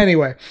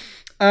 Anyway,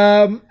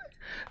 no,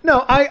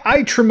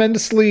 I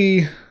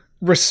tremendously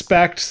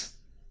respect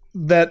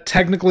that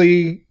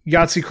technically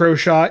Yahtzee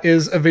Croshaw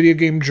is a video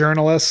game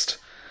journalist.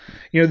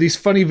 You know, these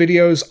funny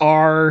videos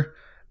are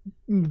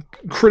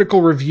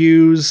critical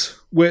reviews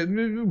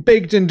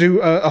baked into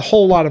a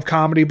whole lot of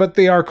comedy, but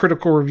they are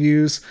critical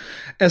reviews.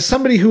 As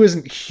somebody who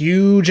isn't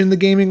huge in the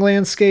gaming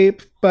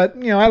landscape, but,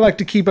 you know, I like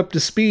to keep up to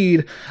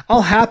speed,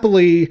 I'll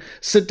happily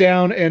sit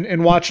down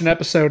and watch an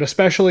episode,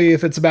 especially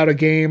if it's about a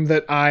game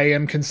that I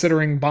am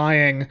considering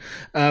buying,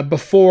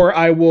 before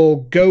I will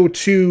go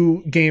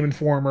to Game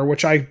Informer,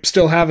 which I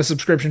still have a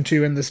subscription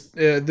to in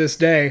this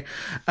day.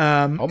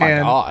 Oh my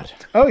God.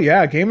 Oh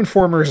yeah, Game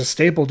Informer is a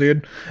staple,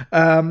 dude.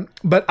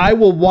 But I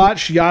will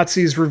watch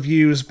Yahtzee's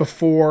reviews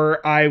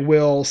before I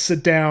will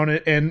sit down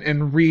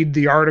and read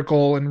the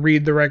article and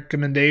read the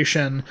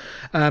recommendation.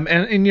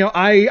 And you know,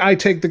 I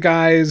take the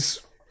guy's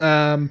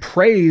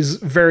praise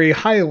very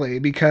highly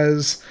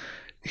because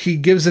he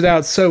gives it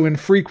out so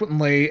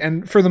infrequently,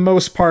 and for the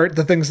most part,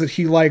 the things that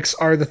he likes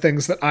are the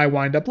things that I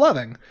wind up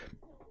loving.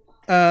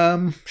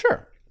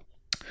 Sure.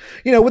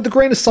 You know, with the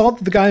grain of salt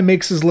that the guy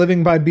makes his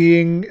living by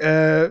being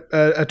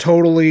a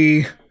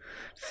totally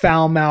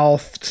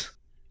foul-mouthed,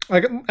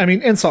 like, I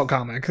mean, insult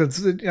comic.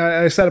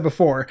 I said it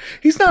before.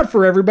 He's not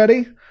for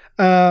everybody.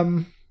 Hi,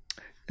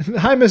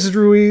 Mrs.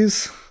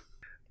 Ruiz.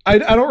 I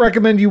don't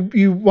recommend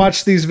you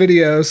watch these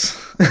videos.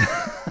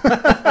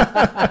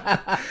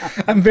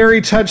 I'm very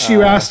touched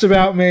you asked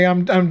about me.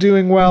 I'm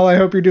doing well. I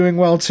hope you're doing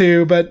well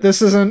too. But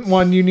this isn't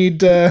one you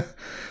need to,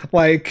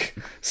 like,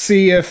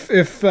 see if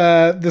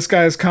this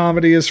guy's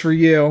comedy is for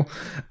you.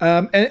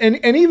 And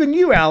even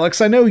you, Alex,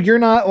 I know you're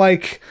not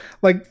like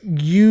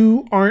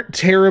you aren't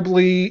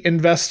terribly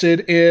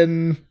invested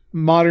in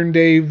modern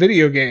day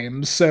video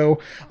games. So,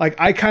 like,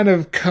 I kind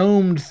of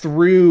combed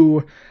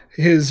through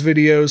his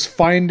videos,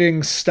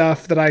 finding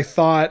stuff that I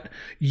thought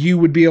you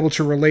would be able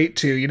to relate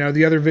to. You know,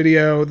 the other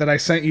video that I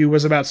sent you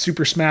was about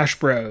Super Smash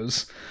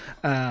Bros.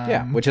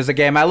 Which is a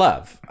game I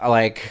love,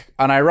 like,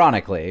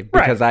 unironically,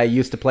 because I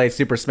used to play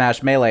Super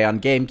Smash Melee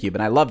on GameCube,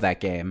 and I love that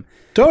game.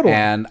 Totally.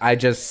 And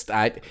it's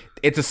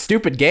a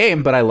stupid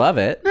game, but I love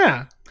it.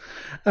 Yeah.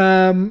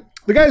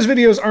 The guy's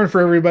videos aren't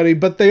for everybody,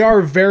 but they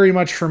are very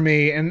much for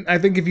me. And I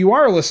think if you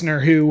are a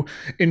listener who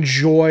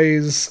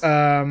enjoys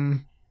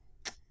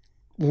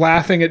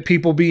laughing at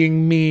people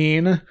being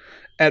mean,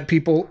 at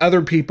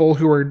other people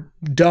who are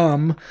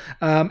dumb,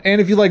 and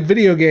if you like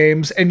video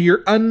games and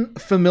you're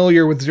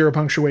unfamiliar with Zero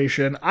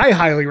Punctuation, I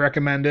highly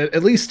recommend it,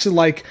 at least to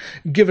like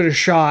give it a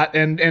shot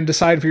and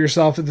decide for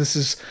yourself if this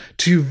is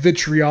too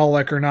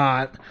vitriolic or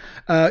not.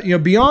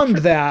 Beyond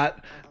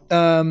that,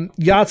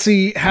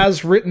 Yahtzee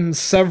has written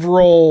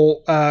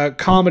several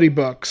comedy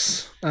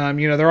books.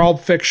 They're all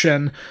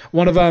fiction.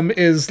 One of them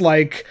is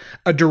like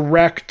a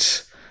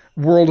direct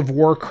World of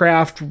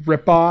Warcraft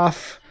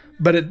ripoff.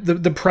 But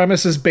the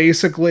premise is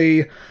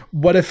basically,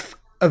 what if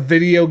a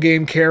video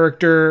game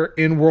character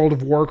in World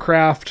of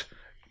Warcraft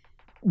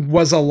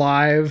was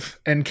alive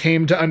and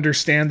came to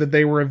understand that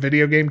they were a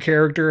video game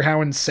character?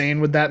 How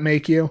insane would that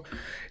make you?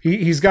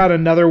 He's got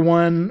another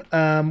one,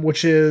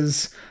 which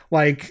is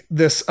like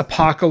this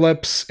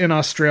apocalypse in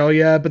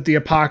Australia, but the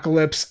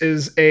apocalypse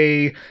is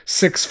a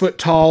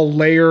 6-foot-tall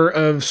layer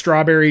of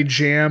strawberry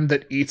jam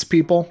that eats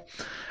people.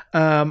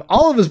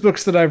 All of his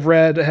books that I've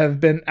read have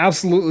been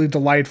absolutely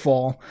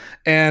delightful,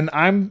 and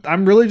I'm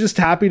really just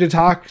happy to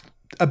talk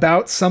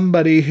about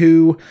somebody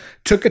who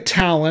took a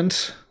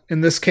talent, in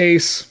this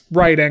case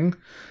writing,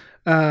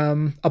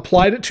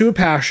 applied it to a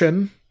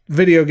passion,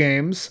 video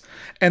games,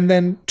 and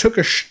then took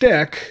a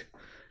shtick,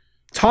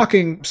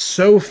 talking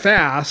so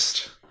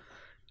fast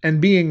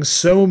and being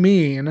so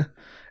mean,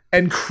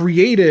 and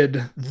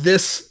created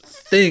this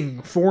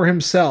thing for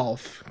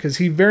himself, because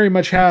he very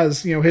much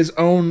has, his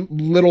own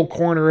little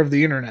corner of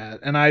the internet,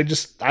 and I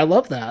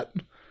love that.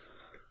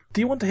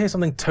 Do you want to hear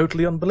something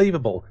totally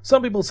unbelievable?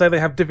 Some people say they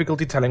have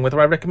difficulty telling whether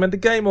I recommend a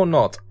game or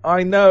not.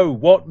 I know,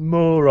 what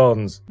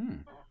morons.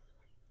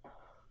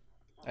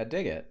 I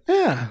dig it.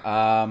 Yeah.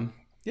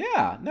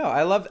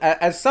 I love,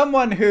 as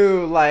someone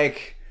who,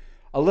 like,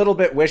 a little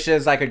bit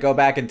wishes I could go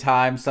back in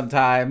time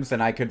sometimes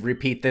and I could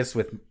repeat this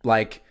with,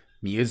 like,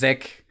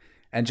 music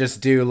and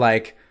just do,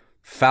 like,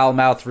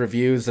 foul-mouthed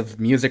reviews of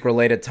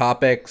music-related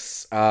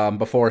topics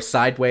before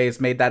Sideways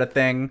made that a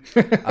thing.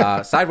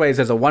 Sideways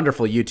is a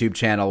wonderful YouTube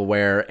channel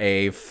where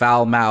a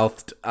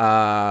foul-mouthed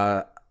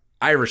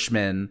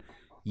Irishman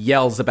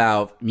yells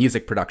about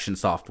music production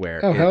software.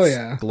 Oh, hell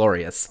yeah.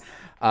 Glorious.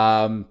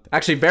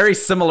 Actually, very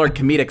similar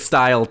comedic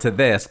style to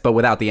this, but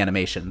without the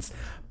animations.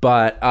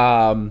 But,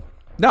 no,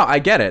 I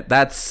get it.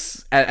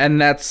 That's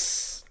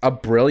a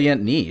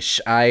brilliant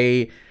niche.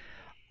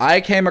 I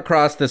came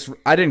across this.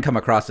 I didn't come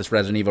across this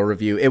Resident Evil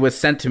review. It was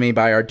sent to me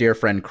by our dear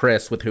friend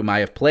Chris, with whom I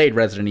have played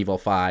Resident Evil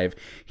 5.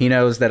 He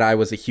knows that I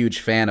was a huge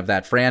fan of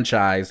that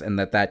franchise and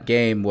that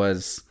game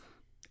was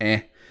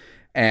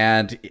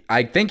And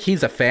I think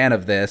he's a fan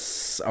of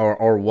this,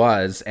 or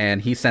was,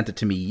 and he sent it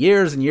to me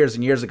years and years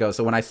and years ago.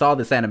 So when I saw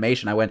this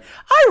animation, I went,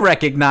 I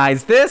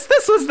recognize this.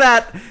 This was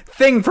that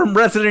thing from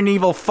Resident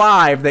Evil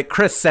 5 that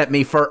Chris sent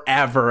me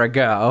forever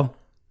ago.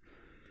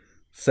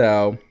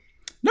 So...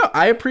 no,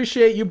 I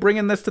appreciate you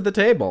bringing this to the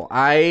table.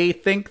 I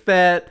think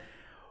that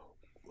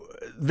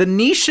the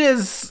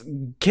niches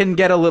can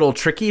get a little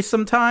tricky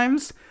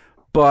sometimes,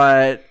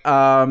 but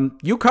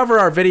you cover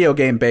our video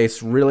game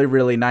base really,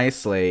 really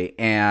nicely,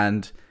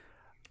 and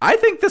I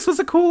think this was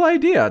a cool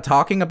idea.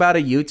 Talking about a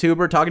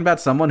YouTuber, talking about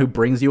someone who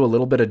brings you a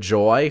little bit of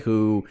joy,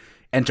 who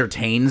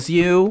entertains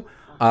you,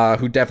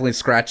 who definitely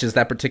scratches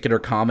that particular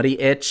comedy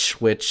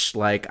itch, which,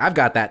 like, I've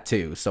got that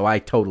too, so I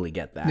totally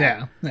get that.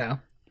 Yeah.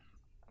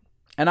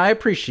 And I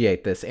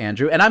appreciate this,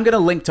 Andrew. And I'm going to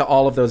link to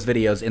all of those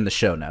videos in the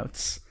show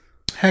notes.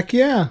 Heck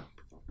yeah.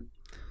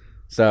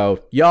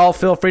 So y'all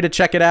feel free to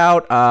check it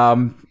out.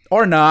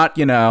 Or not,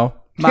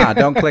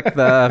 don't click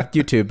the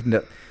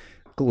YouTube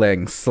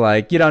links.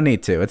 Like, you don't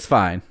need to. It's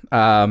fine.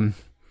 I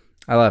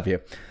love you.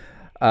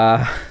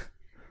 But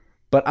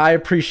I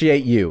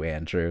appreciate you,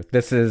 Andrew.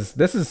 This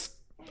is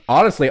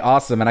honestly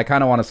awesome. And I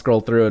kind of want to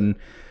scroll through and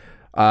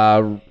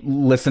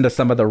listen to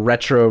some of the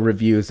retro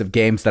reviews of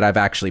games that I've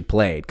actually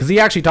played, because he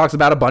actually talks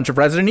about a bunch of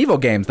Resident Evil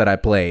games that I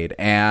played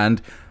and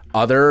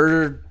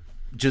other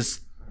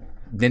just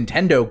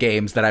Nintendo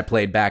games that I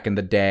played back in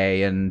the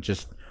day and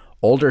just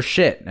older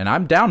shit, and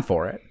I'm down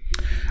for it.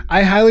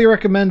 I highly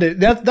recommend it.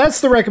 That's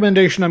the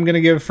recommendation I'm going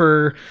to give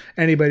for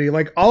anybody.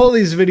 Like, all of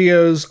these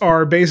videos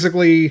are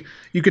basically,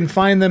 you can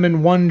find them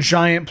in one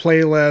giant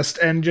playlist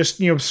and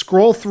just,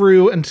 scroll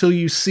through until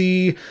you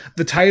see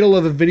the title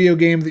of a video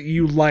game that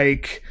you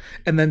like,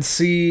 and then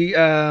see,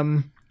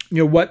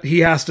 what he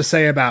has to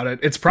say about it.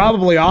 It's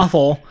probably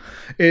awful.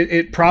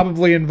 It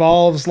probably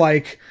involves,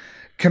 like,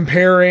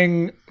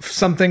 comparing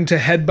something to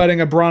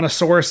headbutting a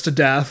brontosaurus to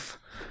death,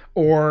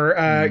 or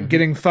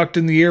getting fucked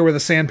in the ear with a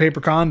sandpaper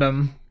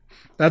condom.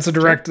 That's a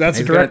direct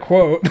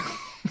quote.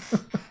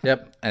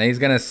 Yep. And he's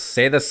going to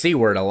say the C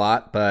word a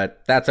lot,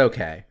 but that's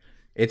okay.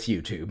 It's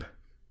YouTube.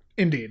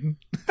 Indeed.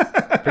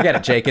 Forget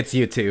it, Jake. It's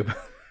YouTube.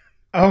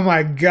 Oh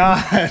my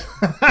God.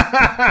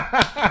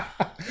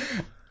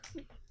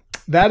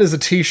 That is a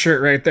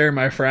t-shirt right there,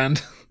 my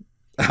friend.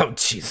 Oh,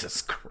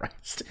 Jesus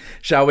Christ.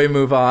 Shall we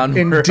move on?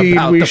 Indeed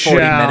we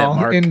shall.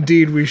 Mark.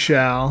 Indeed we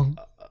shall.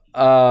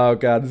 Oh,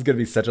 God. This is going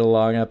to be such a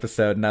long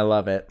episode, and I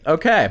love it.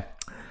 Okay.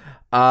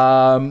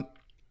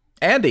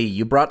 Andy,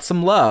 you brought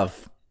some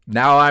love.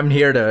 Now I'm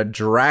here to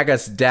drag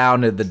us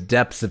down to the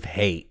depths of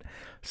hate.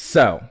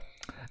 So,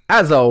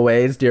 as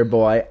always, dear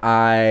boy,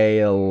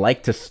 I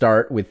like to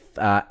start with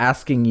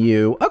asking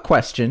you a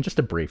question, just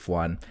a brief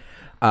one,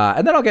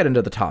 and then I'll get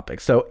into the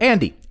topic. So,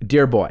 Andy,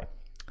 dear boy,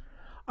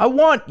 I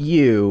want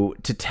you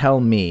to tell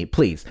me,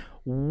 please,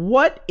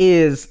 what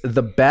is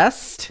the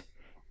best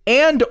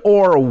and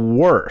or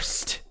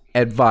worst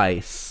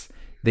advice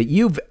that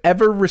you've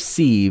ever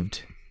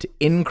received to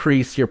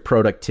increase your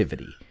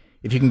productivity?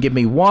 If you can give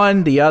me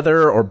one, the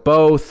other, or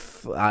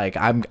both, like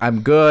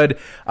I'm good.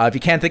 If you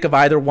can't think of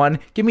either one,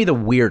 give me the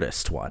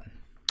weirdest one.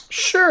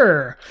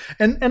 Sure.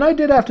 And I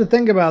did have to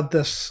think about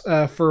this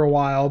for a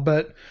while,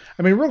 but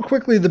I mean, real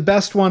quickly, the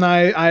best one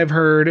I've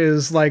heard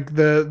is like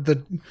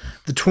the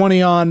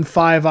 20 on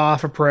 5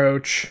 off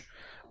approach,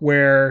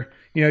 where,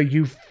 you know,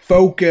 you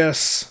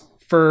focus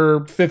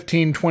for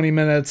 15, 20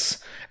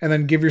 minutes and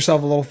then give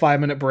yourself a little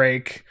 5-minute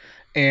break.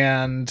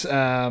 And,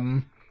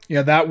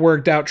 that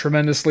worked out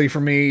tremendously for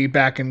me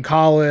back in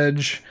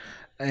college.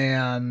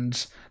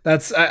 And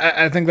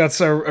I think that's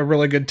a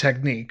really good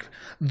technique.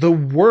 The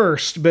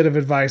worst bit of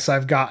advice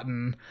I've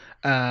gotten,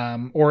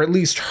 or at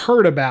least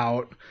heard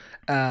about,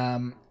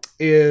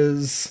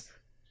 is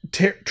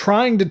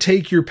trying to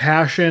take your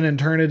passion and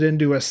turn it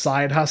into a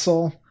side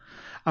hustle.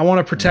 I want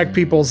to protect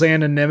people's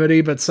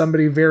anonymity, but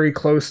somebody very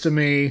close to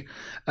me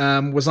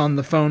was on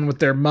the phone with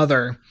their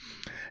mother,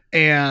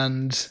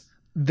 and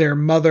their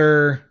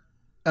mother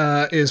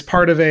is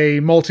part of a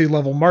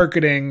multi-level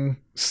marketing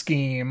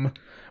scheme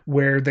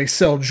where they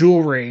sell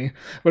jewelry.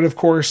 But of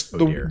course,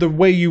 the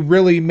way you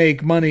really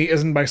make money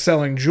isn't by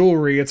selling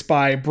jewelry. It's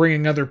by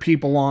bringing other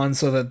people on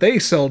so that they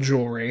sell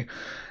jewelry.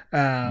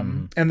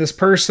 And this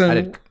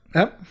person...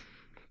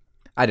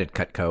 I did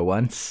Cutco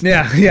once.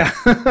 Yeah.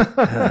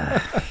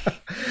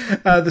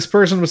 This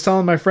person was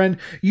telling my friend,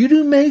 you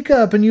do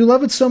makeup and you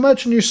love it so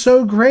much and you're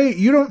so great.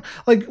 You don't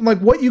like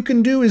what you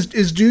can do is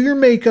do your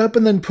makeup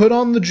and then put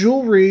on the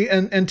jewelry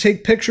and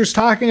take pictures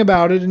talking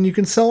about it, and you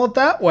can sell it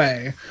that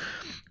way.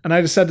 And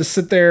I just had to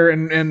sit there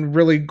and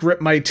really grip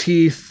my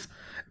teeth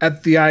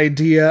at the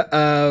idea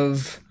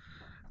of,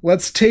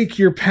 let's take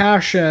your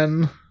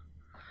passion.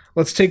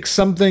 Let's take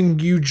something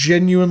you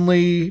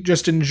genuinely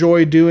just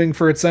enjoy doing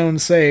for its own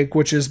sake,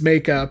 which is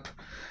makeup,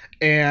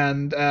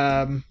 and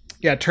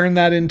turn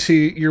that into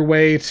your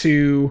way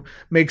to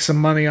make some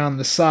money on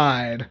the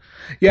side.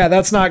 Yeah,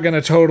 that's not going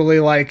to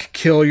totally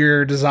kill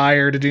your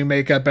desire to do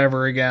makeup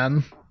ever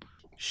again.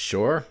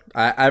 Sure.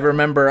 I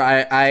remember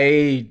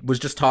I was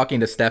just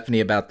talking to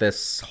Stephanie about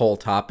this whole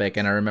topic,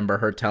 and I remember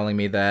her telling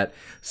me that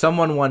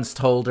someone once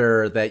told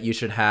her that you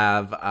should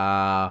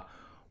have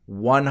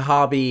one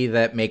hobby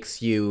that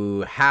makes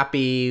you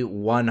happy,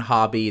 one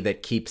hobby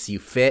that keeps you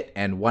fit,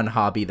 and one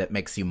hobby that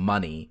makes you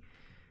money.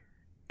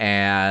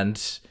 And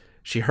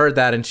she heard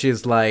that and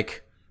she's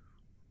like,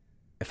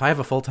 if I have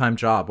a full-time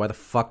job, why the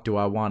fuck do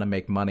I want to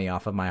make money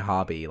off of my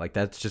hobby? Like,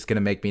 that's just going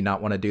to make me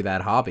not want to do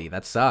that hobby.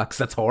 That sucks.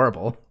 That's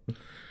horrible.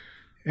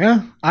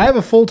 Yeah, I have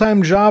a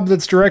full-time job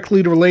that's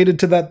directly related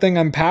to that thing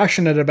I'm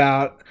passionate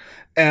about.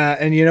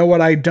 And you know what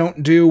I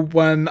don't do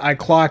when I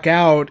clock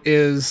out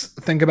is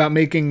think about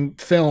making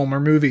film or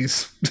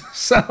movies.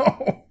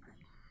 So,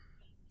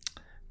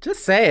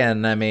 just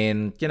saying. I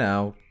mean,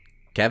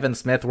 Kevin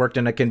Smith worked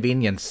in a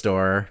convenience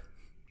store.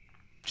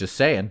 Just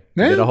saying.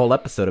 Yeah. Did a whole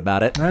episode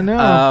about it. I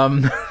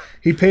know.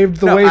 He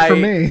paved the way for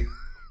me.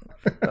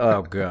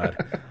 Oh, God.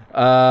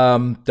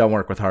 Don't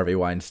work with Harvey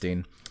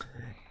Weinstein.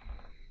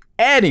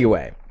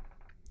 Anyway,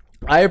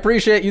 I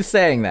appreciate you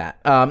saying that.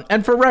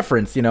 And for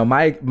reference,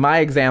 my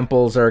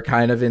examples are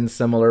kind of in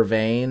similar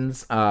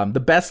veins.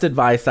 The best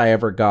advice I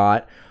ever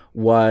got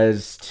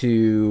was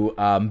to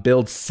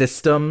build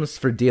systems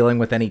for dealing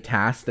with any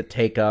tasks that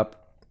take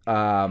up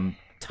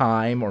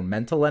time or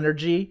mental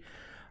energy.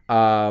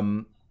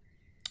 But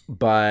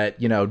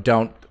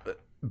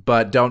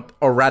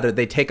or rather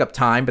they take up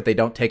time, but they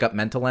don't take up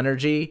mental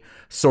energy.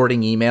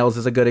 Sorting emails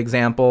is a good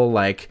example.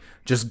 Like,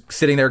 just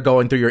sitting there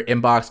going through your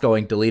inbox,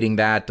 going, deleting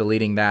that,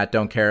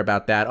 don't care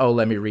about that. Oh,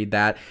 let me read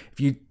that.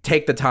 If you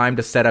take the time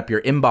to set up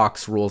your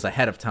inbox rules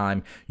ahead of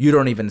time, you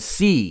don't even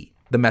see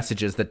the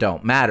messages that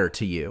don't matter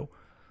to you.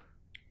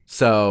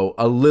 So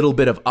a little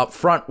bit of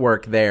upfront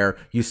work there,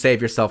 you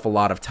save yourself a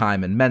lot of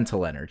time and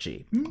mental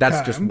energy. Okay.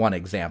 That's just one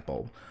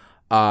example.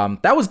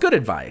 That was good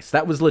advice.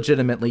 That was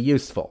legitimately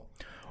useful.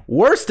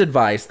 Worst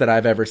advice that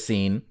I've ever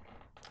seen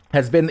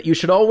has been that you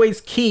should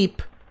always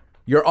keep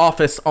your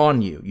office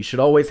on you. You should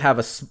always have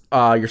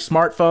your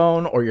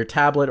smartphone or your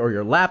tablet or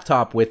your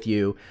laptop with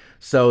you,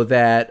 so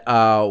that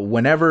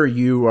whenever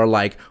you are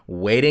like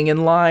waiting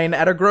in line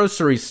at a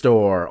grocery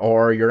store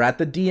or you're at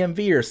the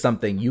DMV or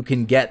something, you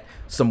can get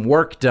some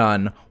work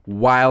done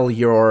while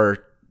you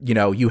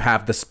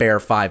have the spare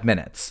 5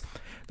 minutes.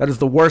 That is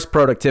the worst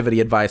productivity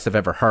advice I've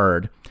ever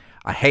heard.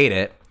 I hate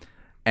it.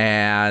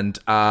 And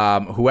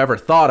whoever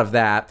thought of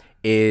that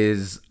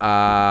is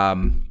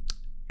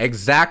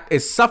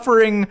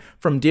suffering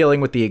from dealing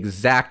with the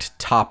exact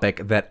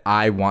topic that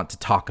I want to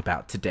talk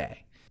about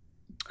today.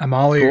 I'm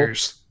all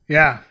ears.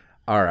 Yeah.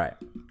 All right.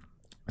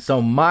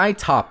 So my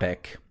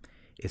topic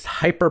is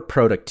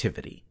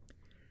hyperproductivity.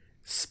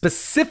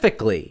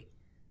 Specifically,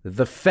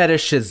 the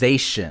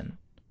fetishization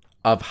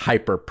of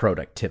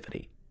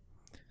hyperproductivity.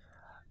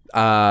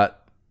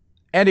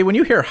 Andy, when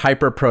you hear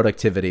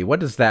hyperproductivity, what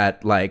does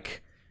that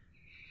like?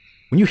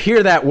 When you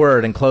hear that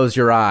word and close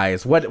your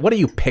eyes, what do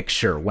you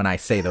picture when I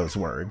say those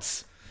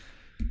words?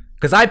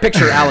 Because I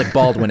picture Alec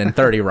Baldwin in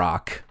 30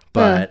 Rock,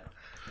 but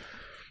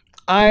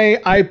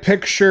I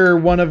picture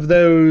one of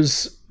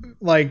those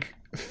like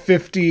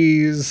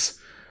 50s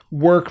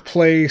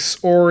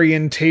workplace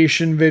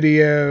orientation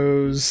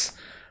videos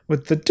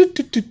with the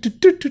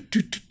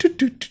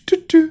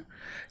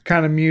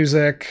kind of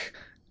music,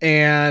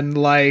 and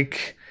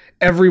like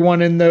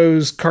everyone in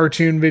those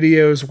cartoon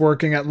videos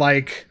working at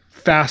like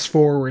fast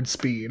forward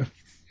speed.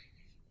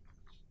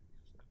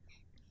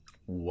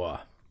 Whoa.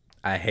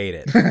 I hate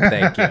it.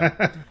 Thank you.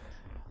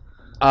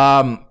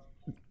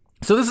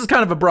 So this is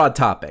kind of a broad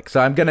topic.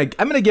 So I'm gonna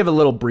give a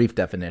little brief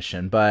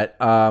definition, but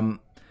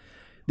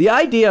the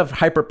idea of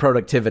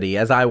hyperproductivity,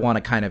 as I want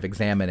to kind of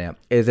examine it,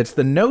 is it's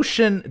the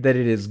notion that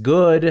it is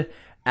good,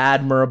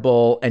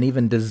 admirable, and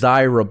even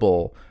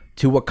desirable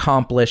to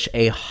accomplish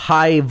a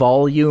high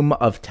volume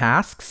of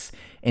tasks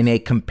in a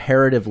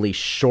comparatively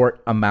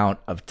short amount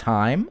of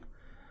time.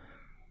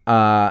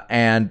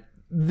 And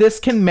this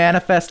can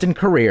manifest in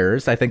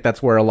careers. I think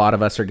that's where a lot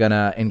of us are going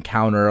to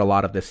encounter a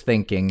lot of this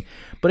thinking.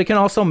 But it can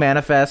also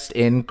manifest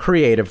in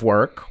creative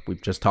work.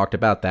 We've just talked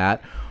about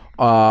that.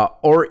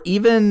 Or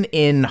even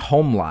in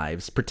home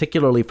lives,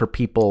 particularly for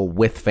people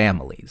with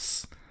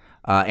families.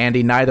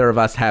 Andy, neither of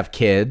us have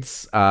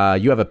kids.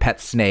 You have a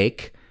pet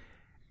snake.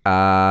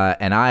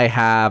 And I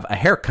have a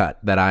haircut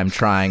that I'm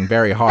trying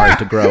very hard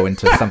to grow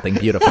into something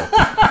beautiful.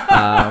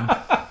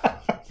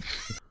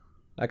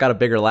 I got a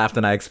bigger laugh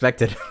than I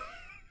expected.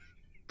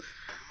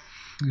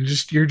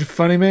 You're a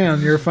funny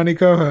man. You're a funny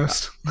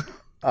co-host.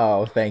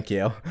 Oh, thank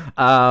you.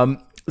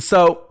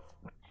 So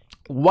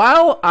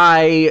while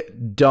I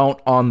don't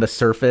on the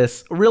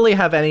surface really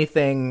have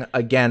anything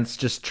against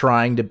just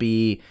trying to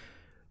be,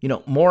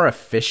 more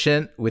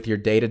efficient with your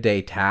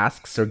day-to-day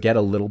tasks or get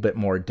a little bit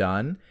more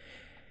done,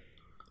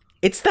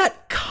 it's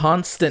that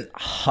constant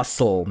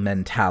hustle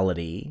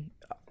mentality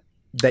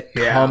that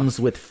comes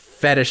with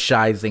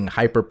fetishizing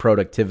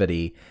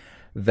hyperproductivity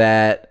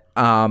that,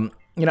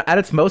 at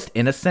its most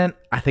innocent,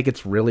 I think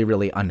it's really,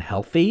 really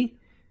unhealthy.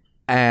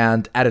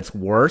 And at its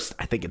worst,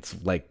 I think it's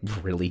like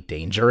really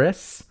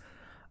dangerous.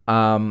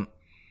 Have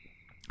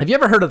you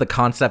ever heard of the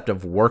concept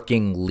of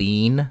working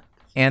lean,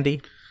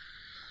 Andy?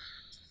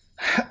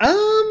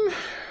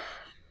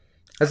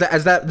 Does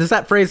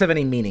that phrase have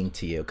any meaning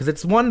to you? Because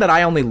it's one that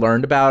I only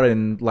learned about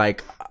in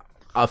like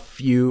a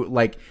few,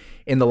 like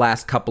in the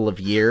last couple of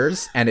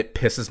years, and it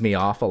pisses me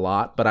off a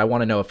lot. But I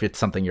want to know if it's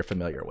something you're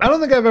familiar with. I don't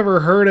think I've ever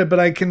heard it, but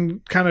I can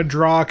kind of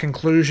draw a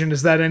conclusion.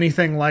 Is that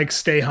anything like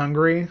Stay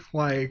Hungry?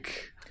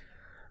 Like,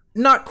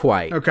 not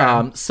quite.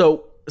 Okay.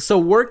 So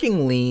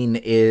working lean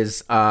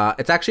is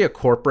it's actually a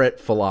corporate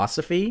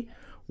philosophy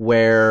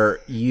where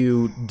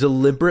you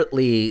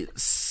deliberately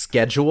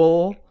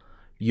schedule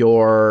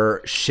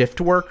your shift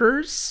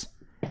workers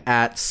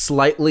at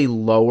slightly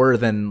lower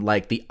than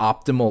like the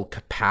optimal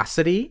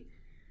capacity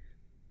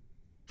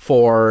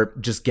for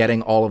just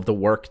getting all of the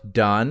work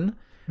done.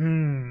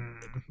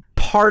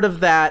 Part of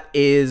that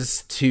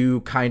is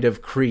to kind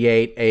of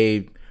create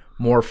a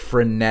more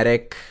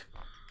frenetic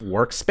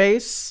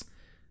workspace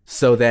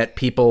so that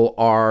people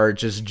are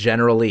just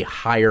generally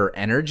higher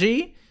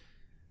energy.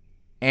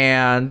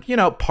 And,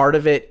 part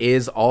of it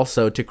is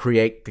also to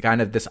create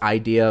kind of this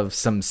idea of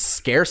some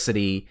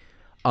scarcity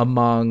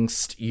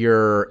amongst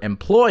your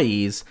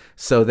employees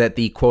so that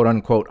the quote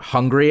unquote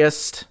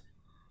hungriest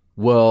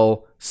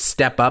will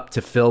step up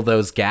to fill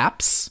those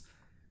gaps.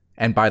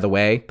 And by the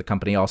way, the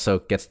company also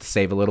gets to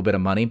save a little bit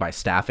of money by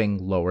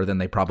staffing lower than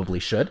they probably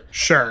should.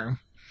 Sure.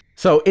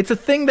 So it's a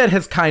thing that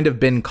has kind of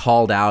been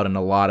called out in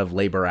a lot of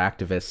labor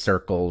activist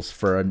circles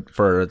for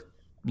a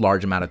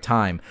large amount of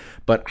time.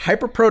 But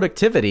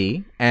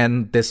hyperproductivity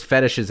and this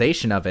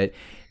fetishization of it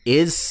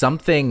is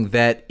something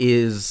that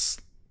is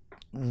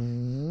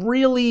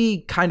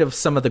really kind of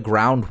some of the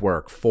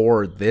groundwork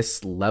for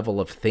this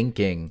level of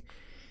thinking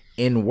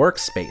in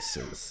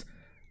workspaces.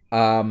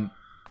 I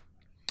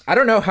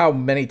don't know how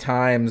many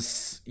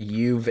times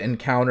you've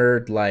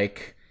encountered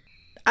like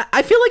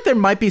I feel like there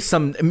might be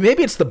some,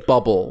 maybe it's the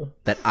bubble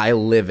that I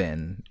live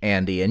in,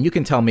 Andy, and you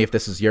can tell me if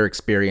this is your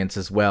experience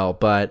as well,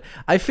 but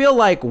I feel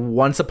like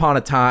once upon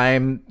a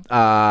time,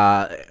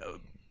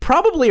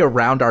 probably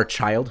around our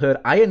childhood,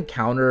 I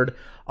encountered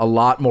a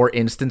lot more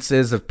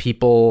instances of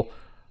people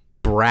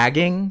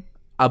bragging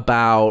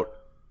about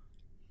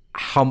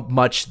how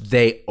much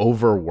they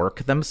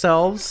overwork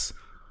themselves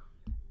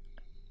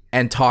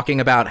and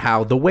talking about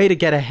how the way to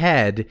get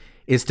ahead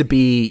is to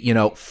be,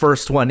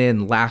 first one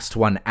in, last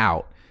one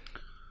out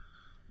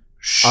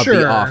of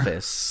the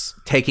office,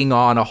 taking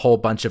on a whole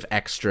bunch of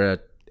extra,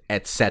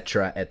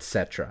 etc.,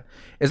 etc.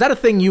 Is that a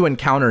thing you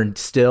encountered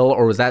still,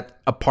 or was that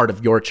a part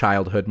of your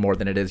childhood more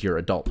than it is your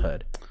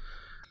adulthood?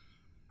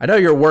 I know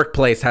your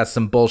workplace has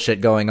some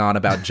bullshit going on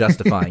about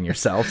justifying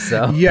yourself,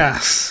 so.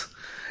 Yes.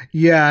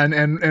 Yeah,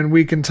 and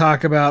we can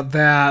talk about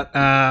that.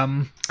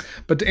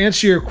 But to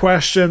answer your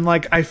question,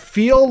 I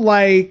feel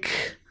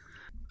like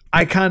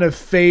I kind of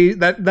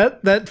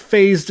that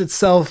phased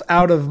itself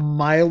out of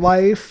my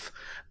life,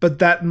 but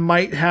that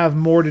might have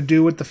more to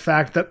do with the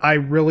fact that I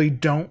really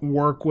don't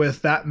work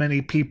with that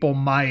many people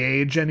my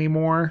age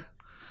anymore.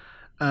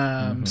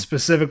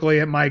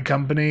 Specifically at my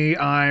company,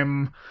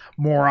 I'm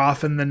more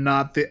often than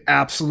not the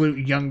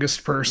absolute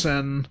youngest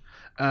person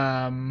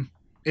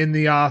in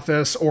the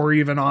office or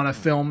even on a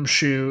film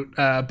shoot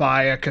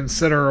by a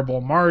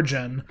considerable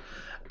margin.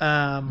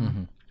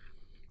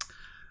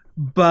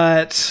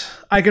 But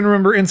I can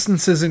remember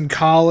instances in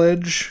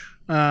college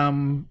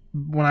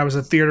when I was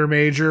a theater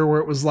major where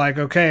it was like,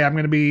 okay, I'm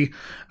going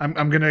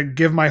to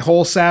give my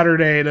whole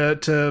Saturday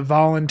to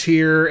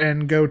volunteer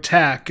and go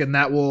tech. And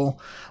that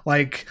will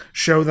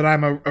show that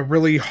I'm a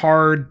really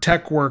hard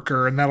tech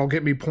worker, and that'll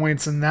get me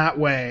points in that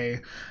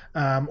way.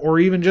 Or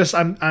even just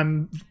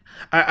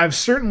I've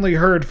certainly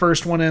heard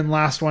first one in,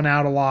 last one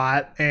out a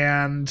lot.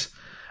 And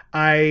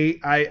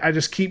I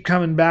just keep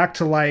coming back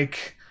to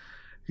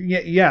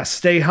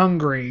stay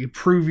hungry,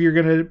 prove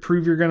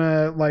you're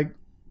gonna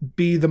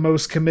be the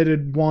most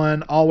committed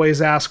one,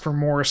 always ask for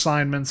more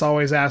assignments,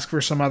 always ask for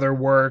some other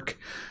work.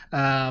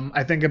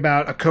 I think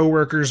about a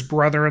coworker's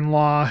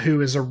brother-in-law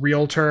who is a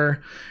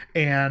realtor,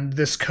 and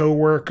this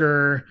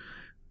coworker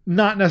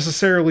not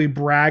necessarily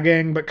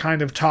bragging, but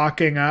kind of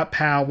talking up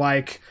how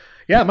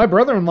my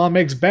brother-in-law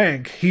makes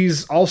bank.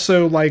 He's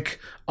also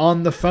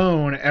on the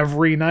phone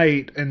every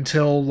night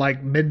until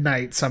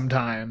midnight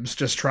sometimes,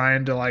 just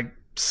trying to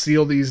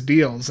seal these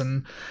deals.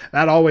 And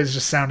that always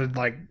just sounded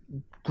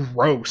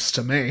gross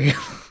to me.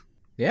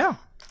 Yeah.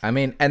 I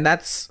mean, and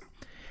that's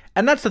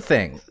the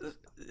thing.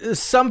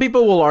 Some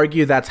people will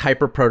argue that's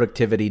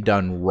hyperproductivity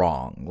done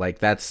wrong.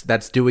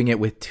 That's doing it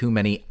with too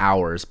many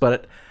hours.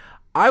 But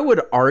I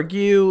would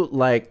argue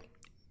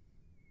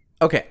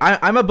okay,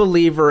 I'm a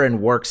believer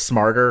in work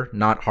smarter,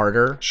 not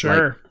harder.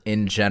 Sure.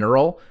 In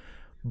general.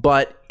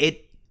 But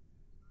it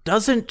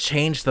doesn't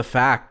change the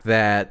fact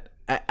that,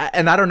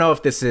 and I don't know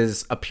if this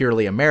is a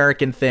purely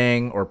American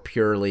thing or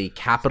purely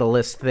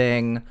capitalist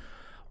thing,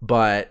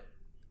 but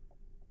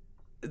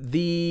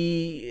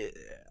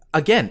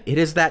again, it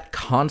is that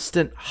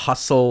constant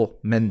hustle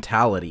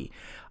mentality.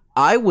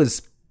 I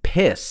was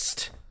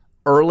pissed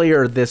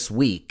earlier this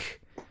week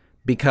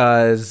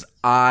because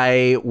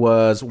I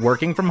was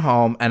working from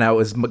home and I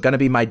was going to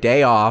be my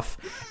day off,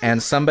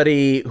 and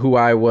somebody who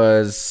I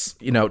was,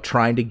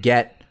 trying to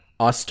get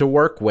us to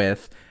work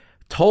with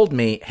told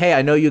me, hey,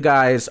 I know you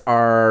guys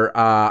are,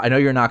 I know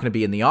you're not going to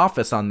be in the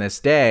office on this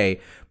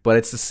day, but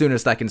it's the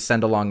soonest I can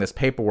send along this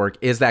paperwork.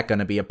 Is that going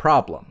to be a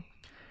problem?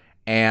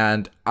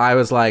 And I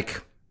was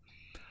like,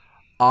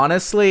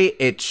 honestly,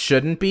 it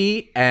shouldn't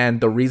be.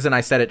 And the reason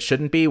I said it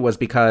shouldn't be was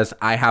because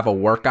I have a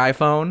work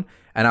iPhone.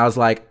 And I was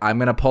like, I'm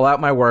going to pull out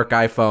my work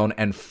iPhone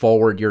and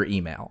forward your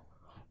email.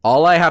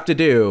 All I have to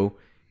do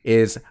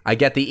is I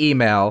get the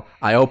email,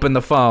 I open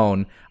the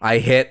phone, I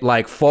hit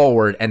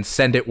forward and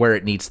send it where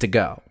it needs to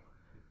go.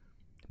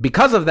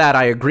 Because of that,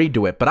 I agreed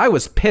to it. But I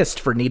was pissed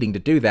for needing to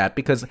do that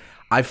because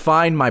I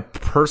find my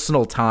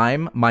personal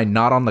time, my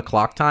not on the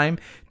clock time,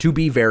 to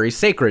be very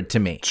sacred to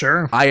me.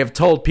 Sure. I have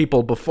told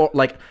people before,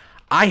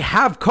 I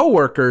have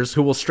coworkers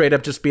who will straight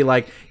up just be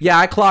like, yeah,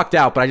 I clocked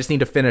out, but I just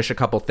need to finish a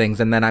couple things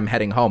and then I'm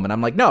heading home. And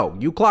I'm like, no,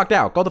 you clocked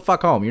out. Go the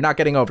fuck home. You're not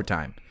getting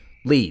overtime.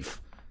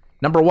 Leave.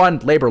 Number one,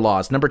 labor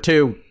laws. Number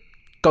two,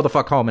 go the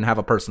fuck home and have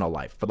a personal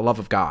life. For the love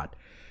of God.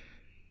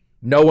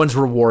 No one's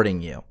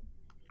rewarding you.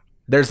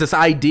 There's this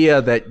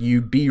idea that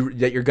you're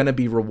going to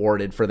be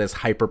rewarded for this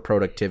hyper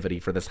productivity,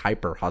 for this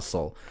hyper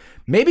hustle.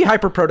 Maybe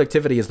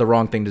hyperproductivity is the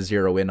wrong thing to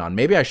zero in on.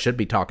 Maybe I should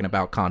be talking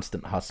about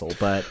constant hustle,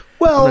 but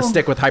I'm going to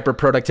stick with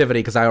hyperproductivity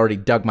because I already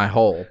dug my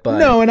hole. But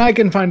no, and I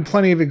can find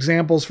plenty of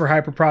examples for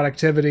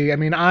hyperproductivity. I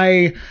mean,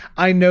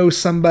 I know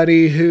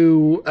somebody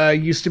who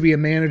used to be a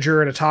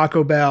manager at a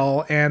Taco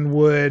Bell and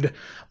would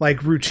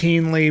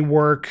routinely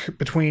work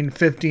between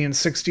 50 and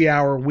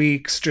 60-hour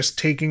weeks, just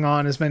taking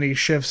on as many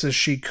shifts as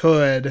she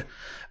could.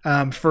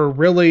 For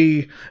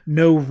really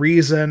no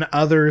reason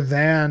other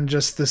than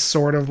just this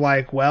sort of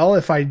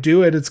if I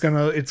do it, it's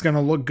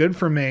gonna look good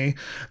for me.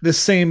 This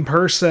same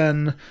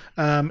person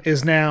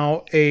is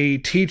now a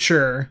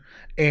teacher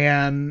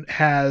and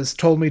has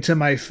told me to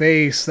my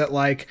face that,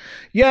 like,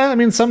 yeah, I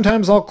mean,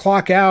 sometimes I'll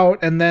clock out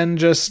and then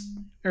just,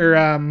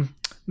 or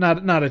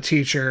not a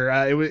teacher.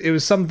 It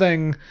was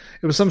something.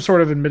 It was some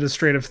sort of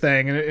administrative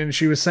thing, and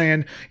she was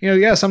saying,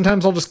 yeah,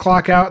 sometimes I'll just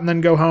clock out and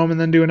then go home and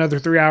then do another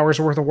 3 hours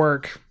worth of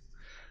work.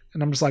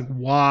 And I'm just like,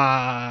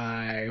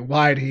 why?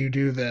 Why do you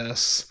do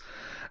this?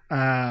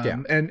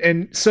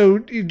 And so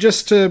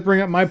just to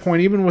bring up my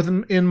point, even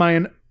within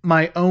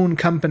my own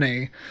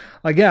company,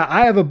 like, yeah,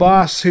 I have a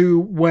boss who,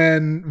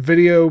 when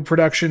video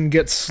production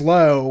gets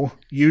slow,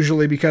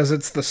 usually because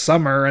it's the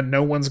summer and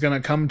no one's going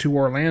to come to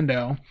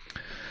Orlando,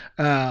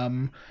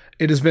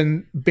 it has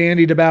been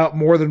bandied about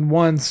more than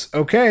once.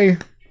 Okay,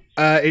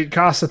 it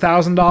costs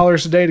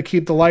 $1,000 a day to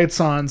keep the lights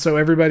on, so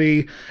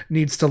everybody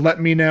needs to let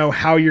me know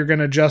how you're going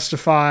to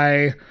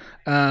justify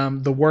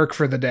the work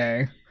for the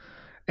day.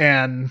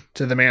 And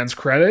to the man's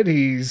credit,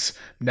 he's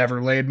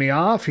never laid me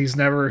off. He's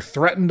never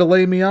threatened to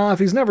lay me off.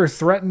 He's never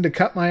threatened to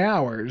cut my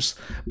hours.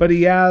 But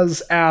he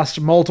has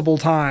asked multiple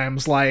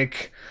times,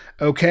 like,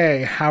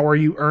 okay, how are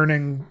you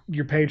earning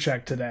your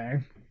paycheck today?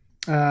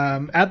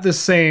 At this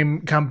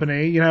same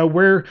company,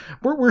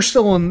 we're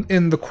still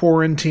in the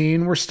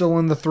quarantine. We're still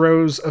in the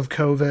throes of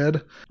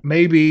COVID.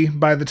 Maybe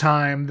by the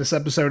time this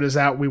episode is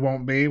out, we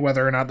won't be.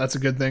 Whether or not that's a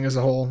good thing is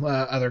a whole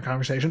other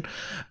conversation.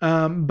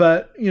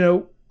 But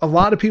a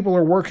lot of people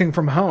are working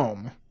from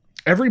home.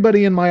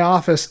 Everybody in my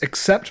office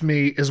except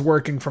me is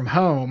working from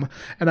home,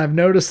 and I've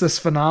noticed this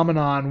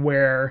phenomenon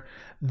where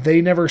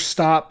they never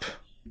stop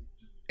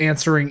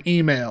answering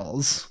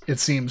emails, it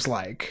seems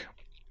like.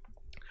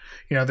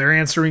 They're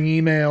answering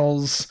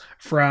emails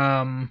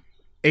from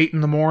 8 in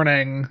the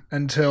morning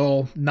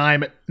until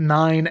 9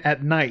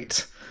 at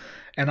night.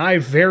 And I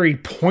very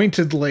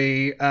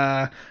pointedly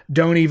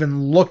don't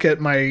even look at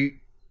my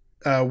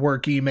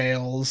work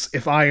emails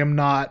if I am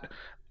not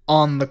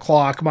on the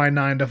clock by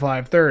 9 to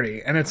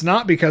 5:30. And it's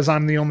not because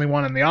I'm the only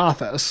one in the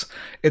office.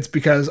 It's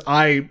because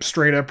I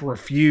straight up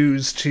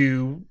refuse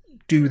to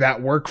do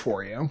that work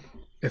for you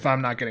if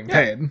I'm not getting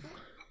paid.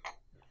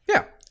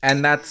 Yeah.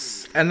 And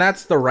that's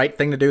the right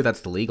thing to do.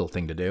 That's the legal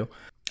thing to do.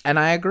 And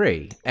I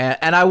agree.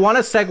 And I want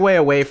to segue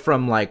away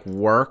from like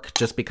work,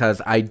 just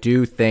because I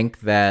do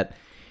think that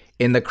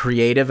in the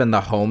creative and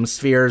the home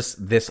spheres,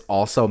 this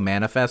also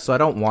manifests. So I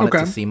don't want it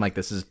to seem like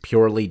this is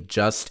purely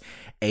just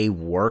a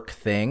work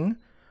thing.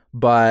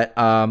 But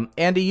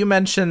Andy, you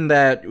mentioned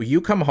that you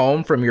come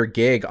home from your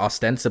gig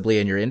ostensibly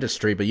in your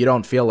industry, but you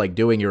don't feel like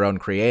doing your own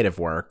creative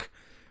work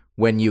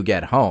when you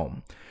get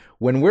home.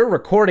 When we're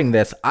recording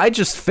this, I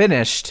just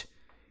finished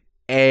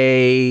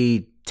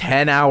a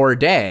 10-hour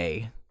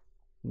day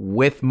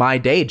with my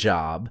day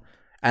job,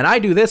 and I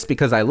do this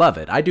because I love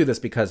it. I do this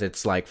because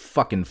it's like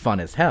fucking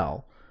fun as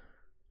hell.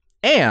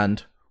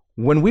 And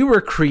when we were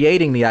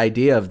creating the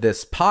idea of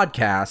this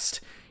podcast,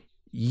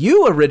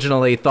 you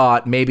originally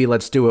thought maybe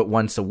let's do it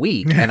once a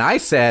week. And I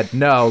said,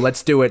 no,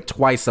 let's do it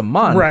twice a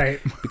month.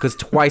 Right. Because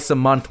twice a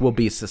month will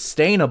be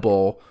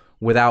sustainable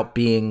without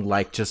being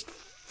like just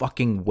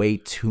fucking way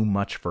too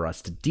much for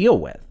us to deal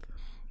with.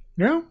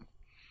 Yeah.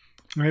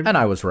 And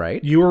I was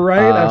right. You were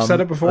right. I've said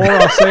it before.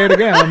 I'll say it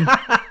again.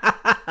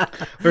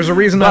 There's a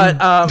reason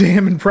I'm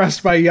damn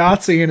impressed by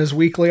Yahtzee and his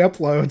weekly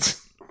uploads.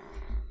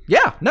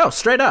 Yeah, no,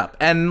 straight up.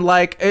 And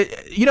like,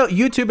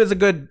 YouTube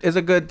is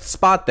a good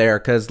spot there,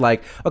 because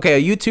like,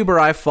 okay, a YouTuber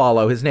I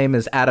follow, his name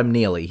is Adam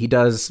Neely. He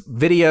does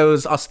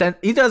videos,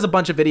 he does a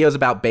bunch of videos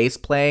about bass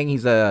playing.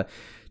 He's a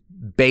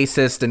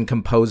bassist and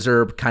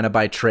composer kind of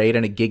by trade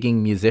and a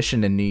gigging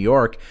musician in New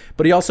York,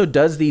 but he also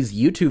does these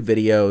YouTube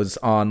videos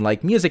on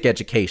like music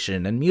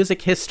education and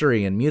music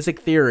history and music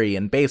theory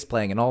and bass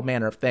playing and all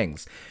manner of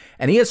things.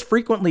 And he has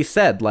frequently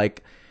said,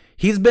 like,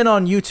 he's been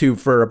on YouTube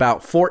for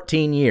about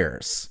 14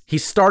 years. He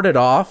started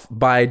off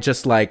by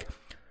just like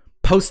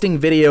posting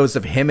videos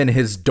of him in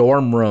his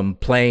dorm room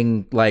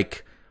playing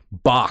like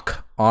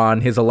Bach on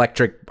his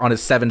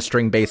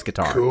 7-string bass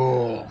guitar.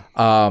 Cool.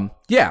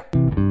 Yeah.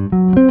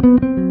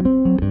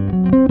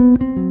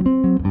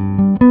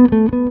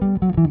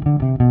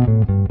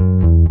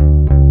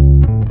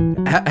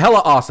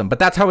 Hella awesome, but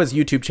that's how his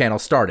YouTube channel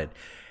started.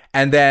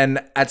 And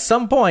then at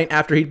some point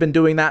after he'd been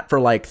doing that for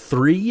like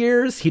 3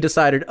 years, he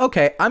decided,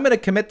 okay, I'm going to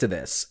commit to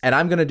this and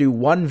I'm going to do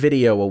one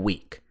video a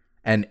week.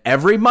 And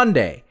every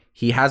Monday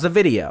he has a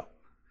video.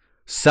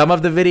 Some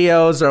of the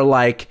videos are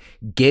like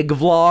gig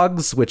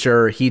vlogs, which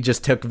are, he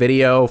just took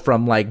video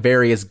from like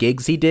various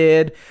gigs he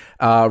did,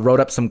 wrote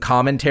up some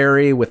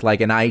commentary with like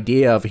an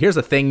idea of here's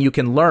a thing you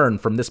can learn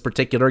from this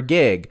particular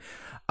gig.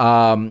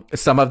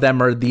 Some of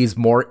them are these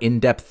more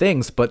in-depth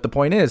things, but the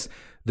point is,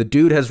 the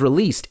dude has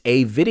released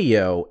a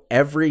video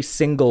every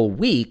single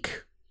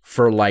week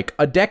for like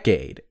a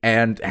decade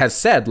and has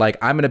said like,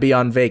 I'm going to be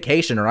on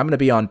vacation or I'm going to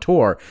be on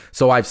tour.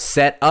 So I've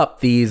set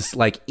up these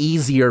like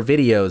easier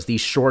videos,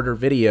 these shorter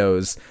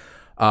videos,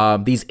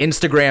 these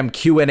Instagram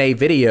Q&A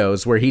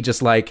videos where he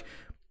just like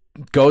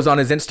goes on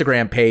his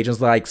Instagram page and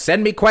is like,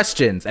 send me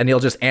questions. And he'll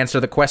just answer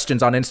the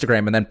questions on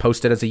Instagram and then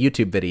post it as a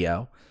YouTube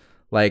video.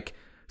 Like,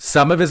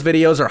 Some of his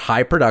videos are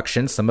high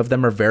production. Some of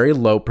them are very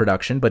low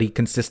production, but he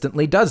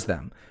consistently does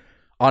them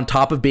on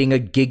top of being a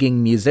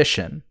gigging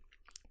musician,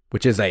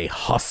 which is a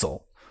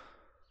hustle.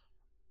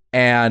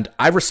 And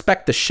I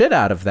respect the shit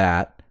out of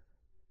that.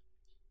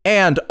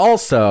 And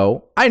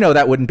also, I know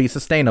that wouldn't be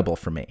sustainable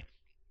for me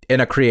in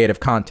a creative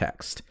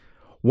context.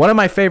 One of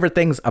my favorite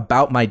things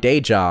about my day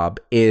job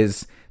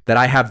is that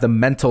I have the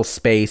mental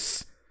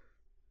space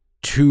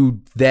to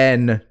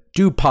then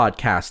do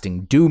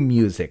podcasting, do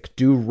music,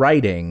 do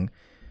writing,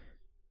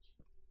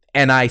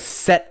 and I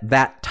set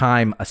that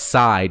time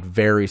aside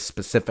very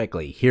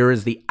specifically. Here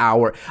is the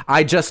hour.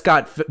 I just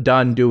got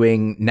done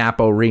doing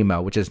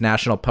NaPoWriMo, which is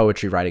National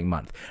Poetry Writing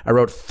Month. I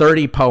wrote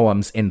 30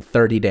 poems in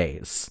 30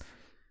 days.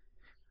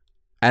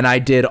 And I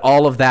did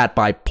all of that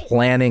by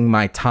planning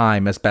my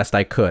time as best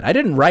I could. I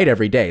didn't write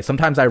every day.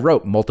 Sometimes I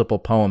wrote multiple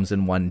poems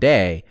in one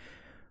day,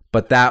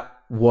 but that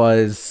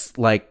was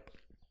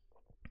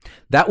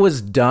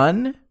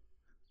done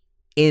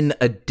in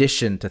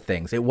addition to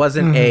things. It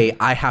wasn't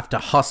I have to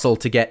hustle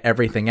to get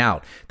everything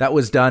out. That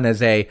was done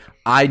as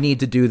I need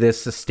to do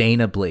this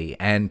sustainably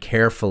and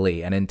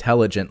carefully and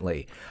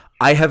intelligently.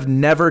 I have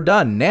never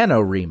done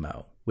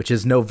NaNoWriMo, which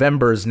is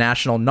November's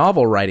National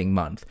Novel Writing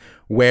Month,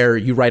 where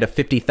you write a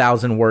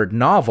 50,000 word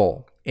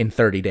novel in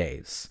 30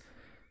 days.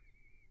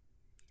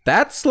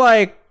 That's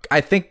I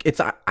think that's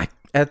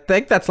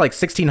like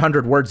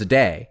 1,600 words a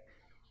day.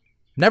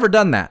 Never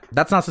done that.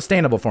 That's not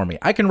sustainable for me.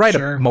 I can write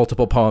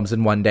multiple poems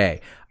in one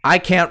day. I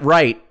can't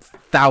write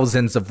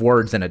thousands of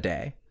words in a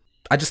day.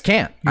 I just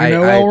can't.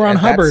 L. Ron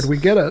Hubbard. We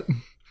get it.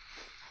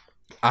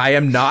 I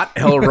am not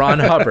L. Ron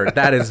Hubbard.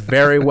 That is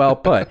very well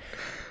put.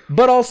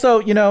 But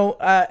also,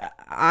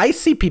 I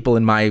see people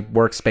in my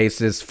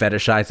workspaces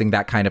fetishizing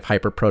that kind of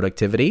hyper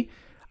productivity.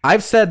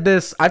 I've said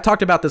this. I've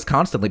talked about this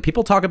constantly.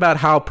 People talk about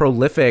how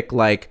prolific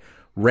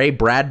Ray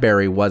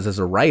Bradbury was as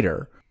a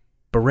writer.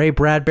 But Ray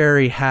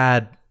Bradbury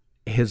had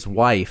his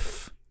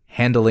wife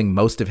handling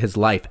most of his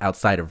life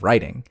outside of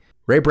writing.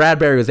 Ray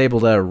Bradbury was able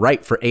to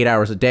write for 8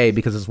 hours a day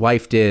because his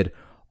wife did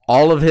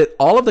all of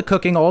the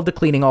cooking, all of the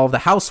cleaning, all of the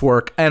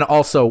housework, and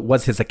also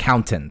was his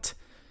accountant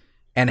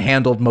and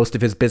handled most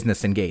of his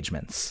business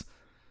engagements.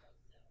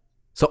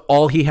 So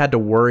all he had to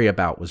worry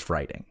about was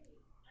writing.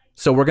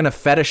 So we're going to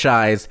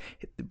fetishize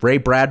Ray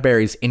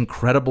Bradbury's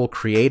incredible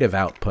creative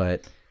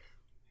output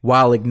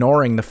while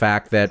ignoring the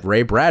fact that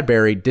Ray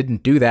Bradbury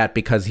didn't do that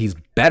because he's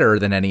better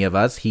than any of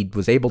us. He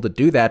was able to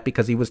do that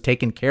because he was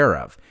taken care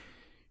of.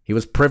 He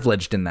was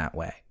privileged in that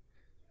way.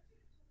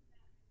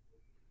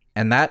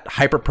 And that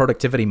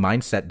hyper-productivity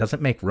mindset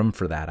doesn't make room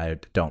for that, I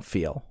don't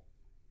feel.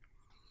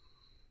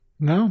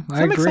 No,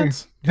 I agree. Make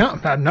sense?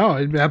 Yeah, no,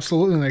 it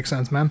absolutely makes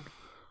sense, man.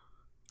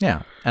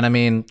 Yeah. And I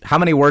mean, how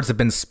many words have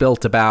been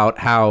spilt about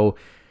how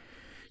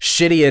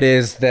shitty it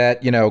is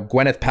that,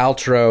 Gwyneth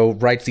Paltrow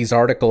writes these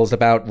articles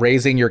about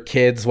raising your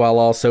kids while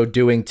also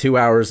doing 2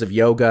 hours of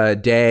yoga a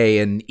day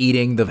and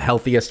eating the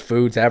healthiest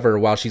foods ever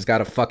while she's got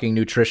a fucking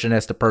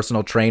nutritionist, a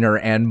personal trainer,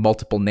 and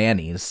multiple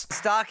nannies.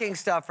 Stocking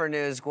stuffer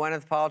news,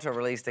 Gwyneth Paltrow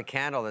released a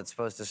candle that's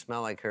supposed to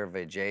smell like her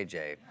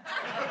vajayjay.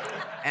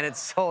 And it's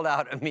sold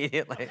out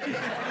immediately.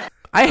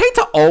 I hate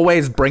to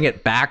always bring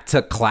it back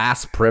to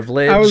class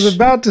privilege. I was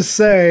about to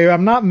say,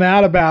 I'm not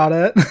mad about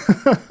it.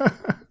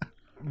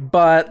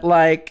 But,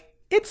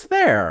 it's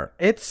there.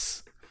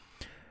 If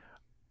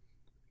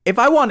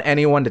I want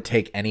anyone to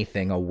take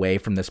anything away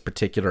from this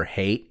particular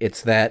hate,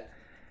 it's that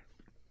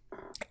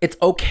it's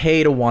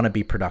okay to want to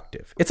be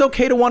productive. It's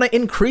okay to want to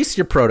increase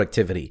your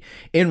productivity.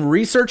 In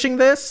researching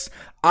this,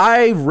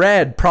 I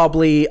read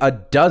probably a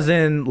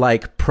dozen,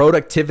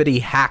 productivity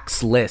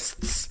hacks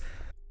lists.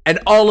 And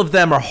all of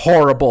them are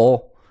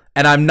horrible,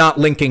 and I'm not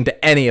linking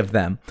to any of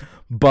them.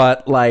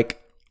 But,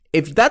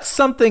 if that's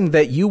something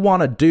that you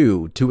want to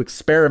do, to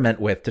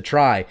experiment with, to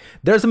try,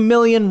 there's a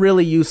million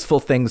really useful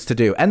things to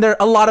do. And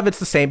a lot of it's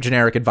the same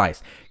generic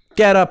advice.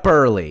 Get up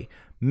early.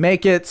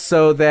 Make it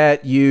so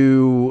that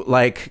you,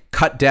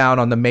 cut down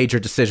on the major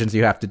decisions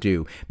you have to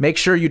do. Make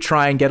sure you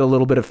try and get a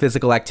little bit of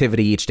physical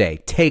activity each day.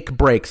 Take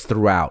breaks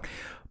throughout.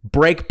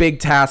 Break big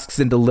tasks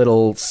into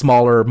little,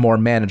 smaller, more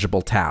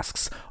manageable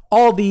tasks.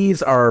 All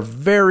these are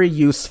very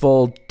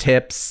useful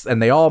tips,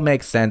 and they all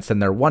make sense,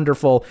 and they're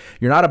wonderful.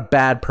 You're not a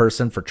bad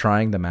person for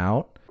trying them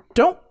out.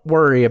 Don't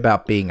worry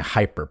about being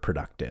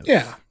hyper-productive.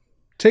 Yeah.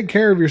 Take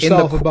care of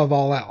yourself above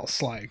all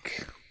else.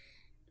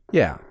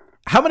 Yeah.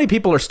 How many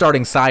people are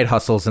starting side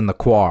hustles in the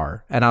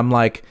quar? And I'm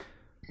like,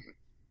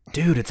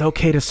 dude, it's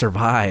okay to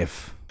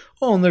survive.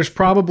 Well, and there's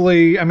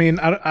probably,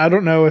 I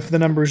don't know if the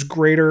number's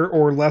greater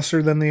or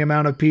lesser than the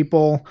amount of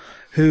people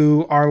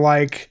who are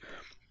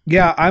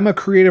yeah, I'm a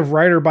creative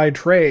writer by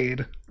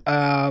trade.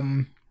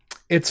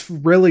 It's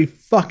really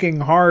fucking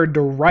hard to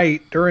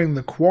write during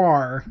the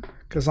quar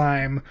because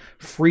I'm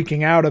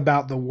freaking out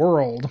about the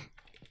world.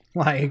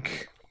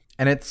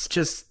 And it's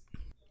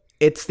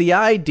the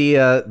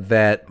idea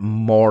that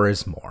more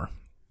is more.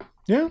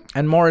 Yeah.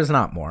 And more is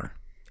not more.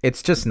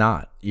 It's just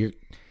not.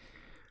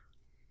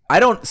 I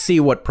don't see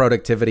what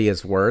productivity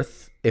is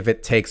worth if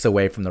it takes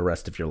away from the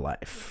rest of your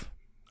life.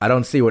 I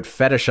don't see what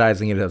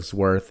fetishizing it is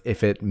worth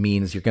if it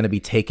means you're going to be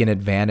taken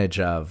advantage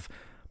of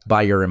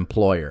by your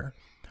employer,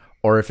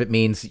 or if it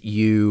means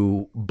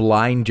you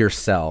blind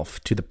yourself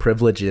to the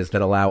privileges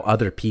that allow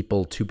other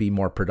people to be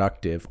more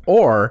productive,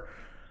 or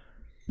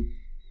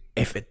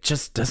if it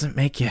just doesn't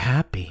make you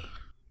happy.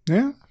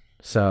 Yeah.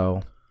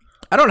 So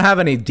I don't have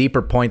any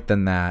deeper point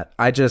than that.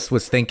 I just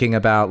was thinking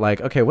about,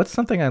 like, okay, what's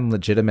something I'm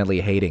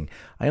legitimately hating?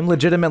 I am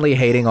legitimately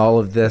hating all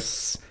of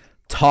this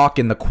talk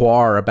in the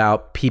quar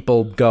about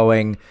people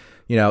going,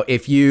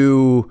 if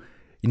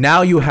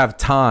now you have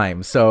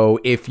time. So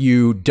if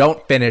you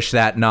don't finish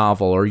that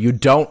novel, or you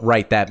don't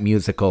write that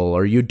musical,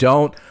 or you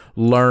don't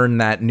learn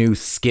that new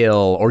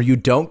skill, or you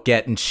don't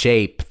get in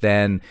shape,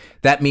 then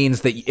that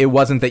means that it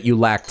wasn't that you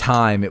lacked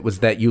time. It was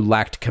that you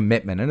lacked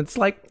commitment. And it's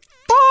like,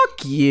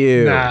 fuck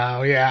you.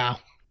 No, yeah.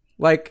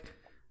 Like,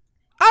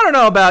 I don't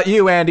know about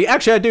you, Andy.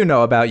 Actually, I do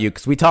know about you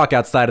because we talk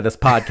outside of this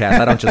podcast.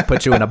 I don't just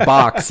put you in a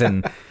box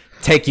and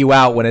take you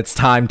out when it's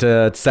time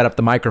to set up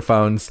the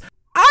microphones.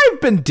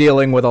 I've been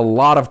dealing with a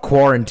lot of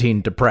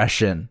quarantine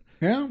depression.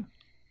 Yeah.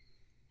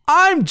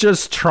 I'm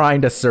just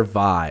trying to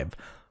survive.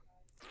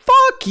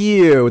 Fuck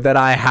you that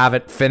I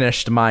haven't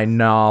finished my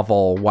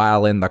novel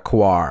while in the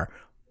quar.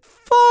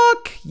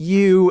 Fuck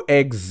you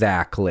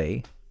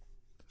exactly.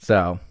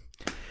 So,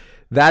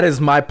 that is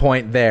my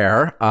point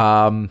there.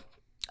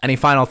 Any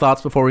final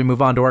thoughts before we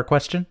move on to our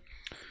question?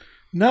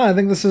 No, I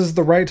think this is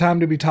the right time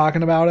to be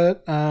talking about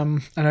it. I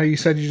know you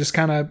said you just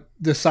kind of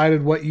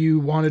decided what you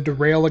wanted to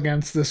rail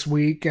against this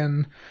week,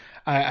 and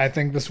I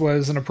think this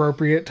was an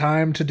appropriate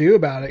time to do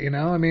about it,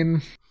 I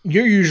mean,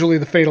 you're usually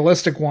the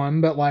fatalistic one,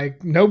 but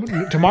like, no,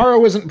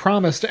 tomorrow isn't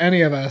promised to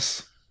any of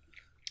us.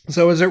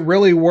 So is it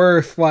really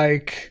worth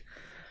like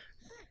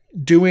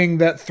doing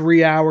that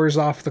 3 hours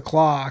off the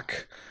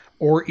clock,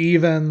 or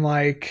even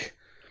like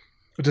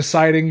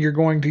deciding you're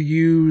going to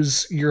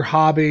use your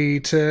hobby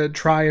to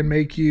try and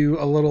make you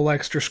a little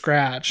extra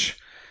scratch?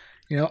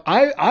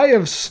 I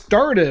have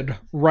started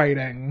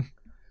writing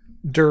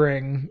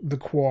during the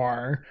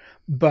quar,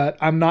 but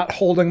I'm not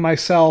holding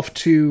myself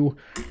to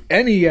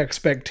any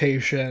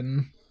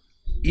expectation,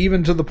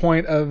 even to the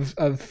point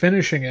of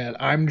finishing it.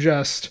 I'm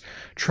just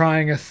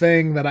trying a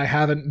thing that I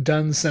haven't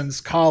done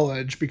since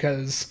college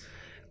because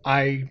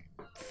I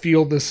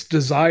feel this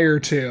desire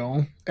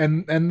to,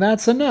 and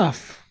that's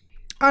enough.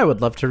 I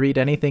would love to read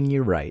anything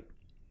you write.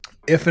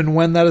 If and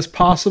when that is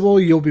possible,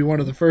 you'll be one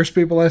of the first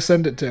people I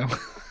send it to.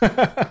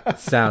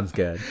 Sounds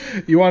good.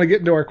 You want to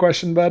get into our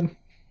question, bud?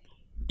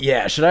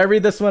 Yeah, should I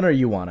read this one, or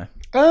you want to?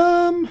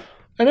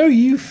 I know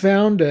you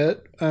found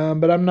it,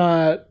 but I'm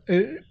not.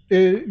 Go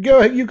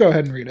ahead. You go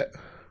ahead and read it.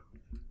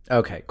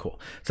 Okay, cool.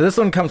 So this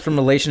one comes from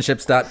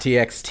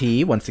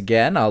relationships.txt. Once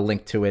again, I'll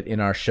link to it in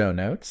our show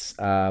notes.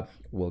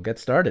 We'll get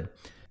started.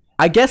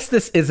 I guess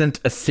this isn't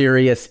a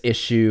serious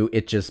issue.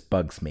 It just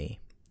bugs me.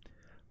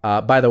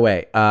 By the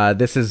way,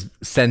 this is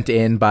sent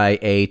in by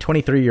a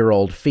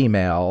 23-year-old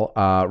female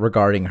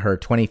regarding her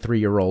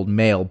 23-year-old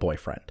male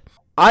boyfriend.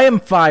 I am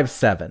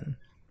 5'7".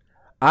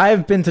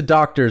 I've been to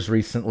doctors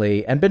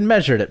recently and been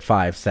measured at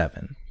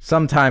 5'7",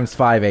 sometimes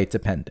 5'8",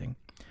 depending.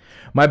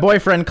 My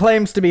boyfriend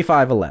claims to be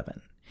 5'11".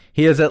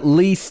 He is at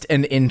least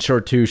an inch or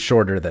two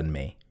shorter than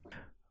me.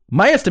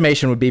 My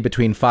estimation would be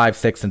between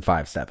 5'6" and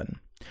 5'7".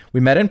 We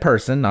met in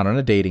person, not on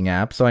a dating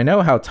app, so I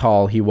know how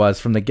tall he was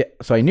from the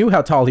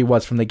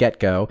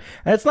get-go,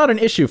 and it's not an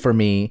issue for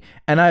me,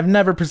 and I've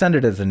never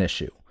presented it as an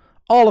issue.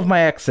 All of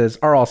my exes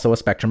are also a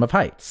spectrum of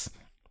heights.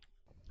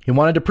 He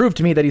wanted to prove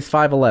to me that he's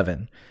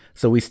 5'11",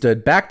 so we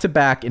stood back to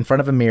back in front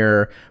of a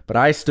mirror, but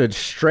I stood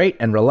straight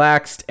and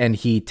relaxed, and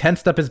he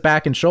tensed up his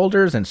back and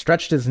shoulders and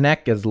stretched his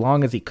neck as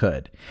long as he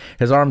could.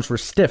 His arms were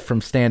stiff from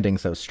standing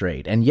so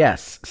straight, and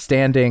yes,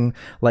 standing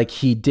like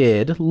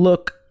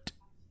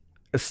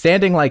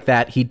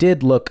that, he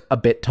did look a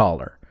bit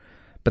taller.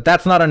 But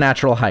that's not a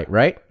natural height,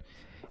 right?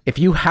 If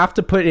you have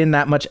to put in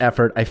that much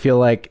effort, I feel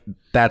like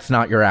that's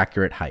not your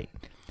accurate height.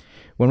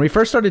 When we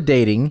first started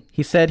dating,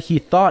 he said he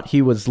thought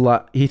I was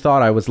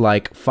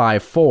like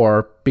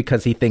 5'4"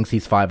 because he thinks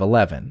he's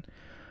 5'11".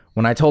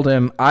 When I told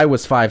him I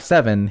was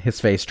 5'7", his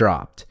face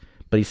dropped.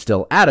 But he's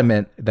still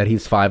adamant that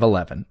he's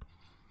 5'11".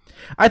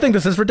 I think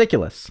this is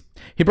ridiculous.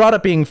 He brought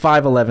up being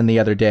 5'11" the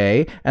other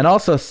day, and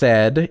also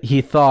said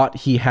he thought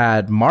he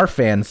had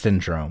Marfan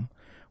syndrome,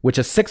 which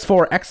a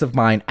 6'4" ex of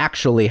mine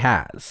actually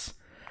has.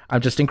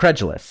 I'm just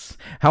incredulous.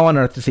 How on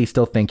earth does he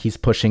still think he's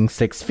pushing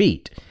 6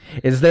 feet?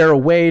 Is there a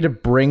way to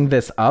bring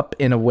this up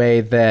in a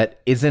way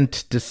that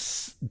isn't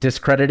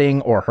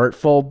discrediting or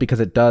hurtful, because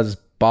it does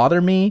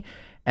bother me,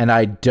 and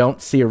I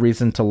don't see a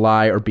reason to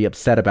lie or be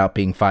upset about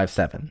being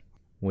 5'7".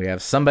 We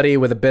have somebody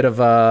with a bit of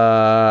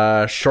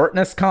a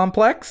shortness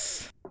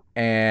complex,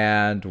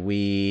 and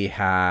we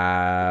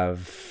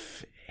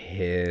have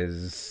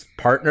his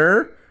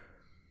partner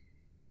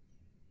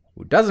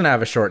who doesn't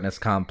have a shortness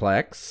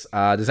complex.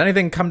 Does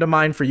anything come to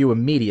mind for you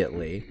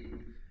immediately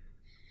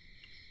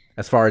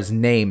as far as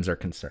names are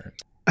concerned?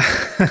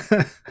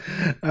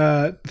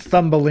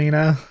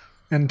 Thumbelina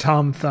and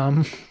Tom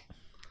Thumb.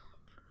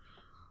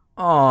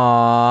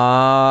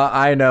 Aww,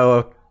 I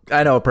know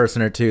a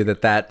person or two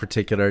that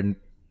particular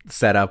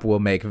setup will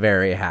make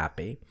very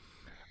happy.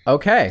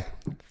 Okay,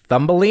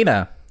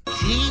 Thumbelina.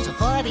 She's a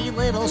funny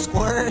little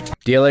squirt.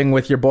 Dealing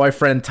with your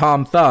boyfriend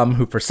Tom Thumb,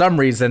 who for some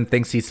reason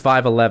thinks he's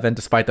 5'11",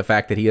 despite the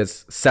fact that he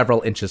is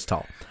several inches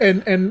tall.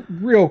 And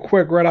real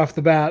quick, right off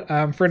the bat,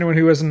 for anyone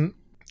who isn't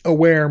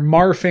aware,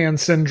 Marfan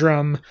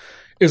syndrome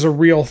is a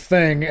real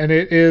thing, and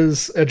it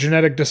is a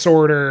genetic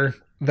disorder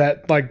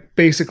that like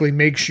basically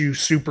makes you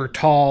super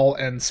tall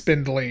and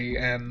spindly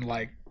and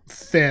like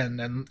thin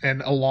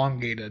and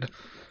elongated.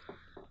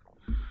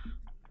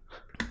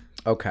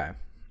 Okay.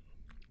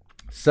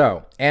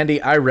 So,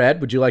 Andy, I read.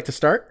 Would you like to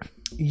start?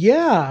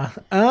 Yeah.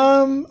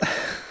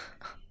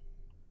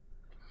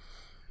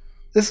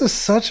 This is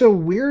such a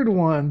weird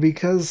one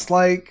because,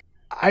 like,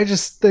 I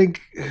just think,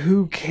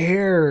 who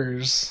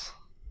cares?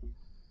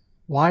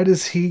 Why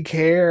does he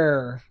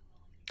care?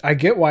 I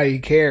get why he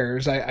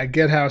cares. I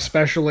get how,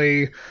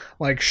 especially,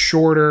 like,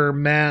 shorter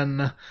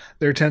men,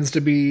 there tends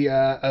to be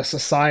a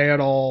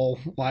societal,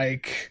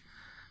 like,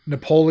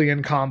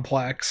 Napoleon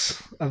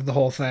complex of the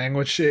whole thing,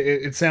 which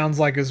it sounds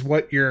like is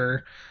what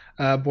your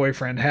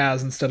boyfriend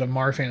has instead of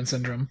Marfan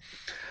syndrome.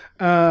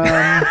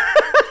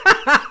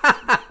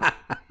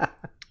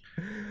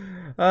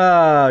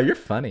 You're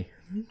funny.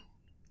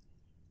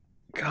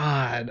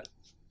 God,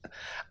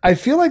 I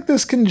feel like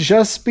this can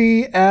just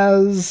be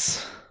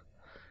as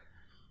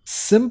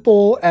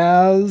simple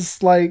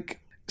as,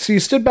 like, so you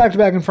stood back to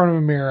back in front of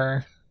a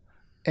mirror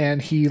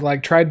and he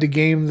like tried to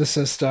game the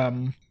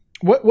system.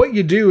 What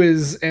you do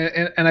is,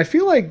 and I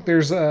feel like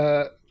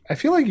I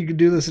feel like you could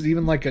do this at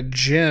even like a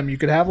gym. You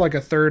could have like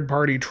a third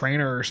party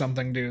trainer or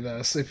something do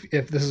this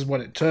if this is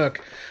what it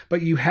took.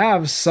 But you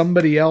have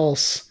somebody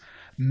else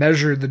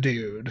measure the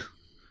dude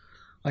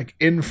like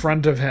in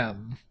front of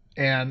him.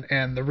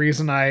 And the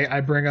reason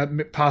I bring up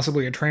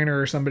possibly a trainer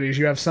or somebody is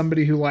you have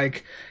somebody who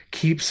like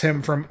keeps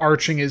him from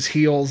arching his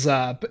heels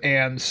up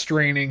and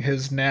straining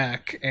his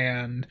neck.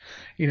 And,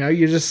 you know,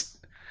 you just...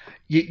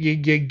 You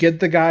get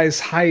the guy's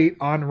height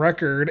on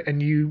record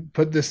and you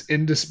put this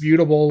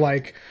indisputable,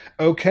 like,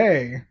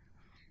 okay,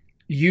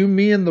 you,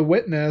 me, and the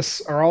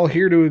witness are all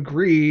here to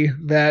agree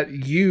that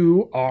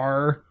you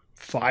are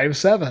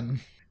 5'7".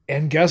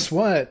 And guess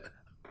what?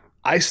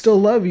 I still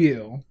love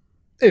you,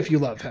 if you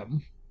love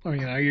him. Or,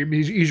 you know,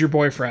 he's your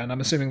boyfriend.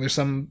 I'm assuming there's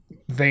some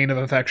vein of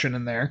affection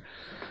in there.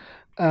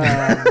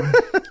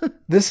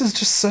 This is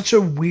just such a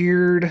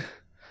weird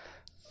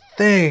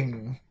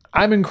thing.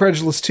 I'm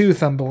incredulous too,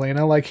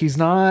 Thumbelina. Like, he's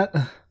not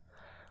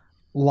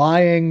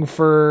lying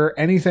for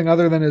anything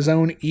other than his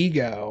own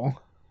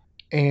ego.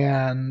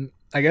 And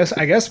I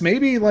guess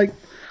maybe like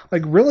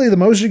really the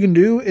most you can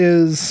do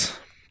is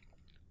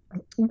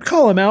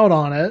call him out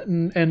on it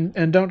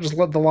and don't just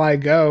let the lie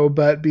go,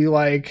 but be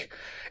like,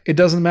 it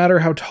doesn't matter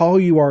how tall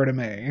you are to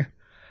me.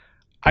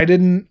 I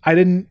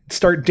didn't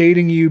start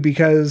dating you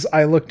because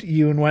I looked at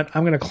you and went,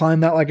 I'm going to climb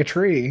that like a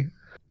tree.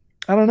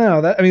 I don't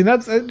know.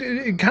 That's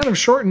kind of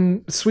short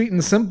and sweet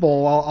and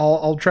simple.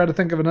 I'll try to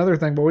think of another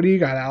thing, but what do you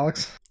got,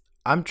 Alex?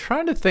 I'm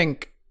trying to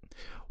think.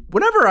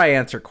 Whenever I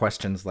answer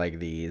questions like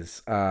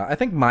these, I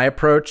think my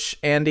approach,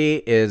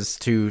 Andy, is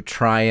to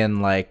try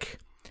and like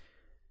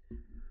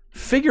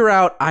figure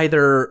out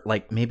either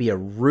like maybe a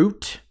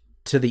route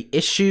to the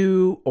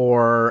issue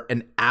or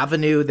an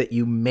avenue that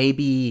you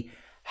maybe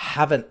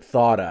haven't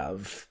thought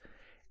of.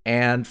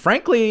 And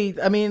frankly,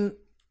 I mean,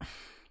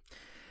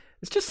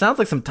 this just sounds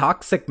like some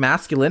toxic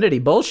masculinity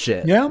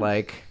bullshit. Yeah.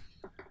 Like,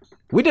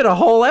 we did a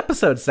whole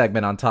episode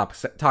segment on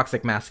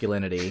toxic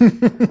masculinity,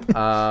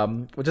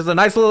 which is a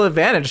nice little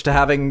advantage to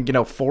having,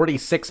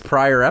 46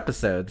 prior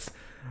episodes.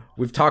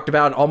 We've talked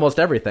about almost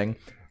everything.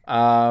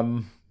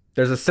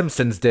 There's a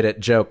Simpsons did it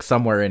joke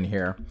somewhere in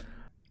here.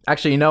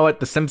 Actually, you know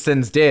what? The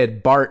Simpsons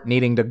did Bart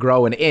needing to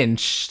grow an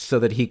inch so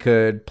that he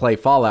could play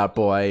Fall Out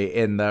Boy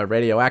in the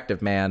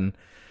Radioactive Man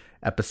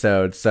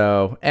episode.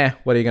 So,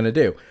 what are you going to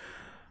do?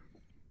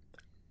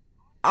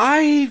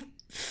 I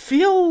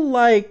feel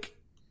like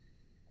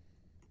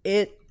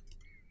it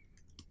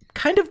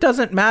kind of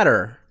doesn't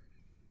matter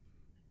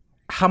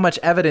how much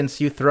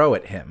evidence you throw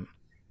at him.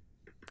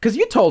 Because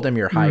you told him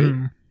your height.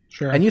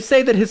 Sure. And you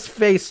say that his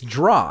face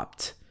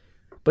dropped,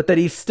 but that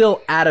he's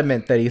still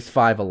adamant that he's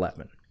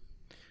 5'11".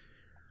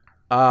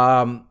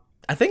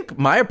 I think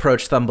my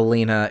approach,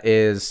 Thumbelina,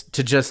 is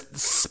to just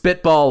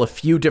spitball a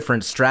few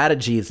different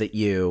strategies at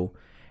you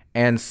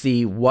and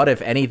see what,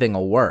 if anything,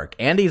 will work.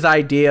 Andy's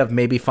idea of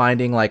maybe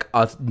finding like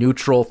a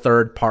neutral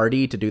third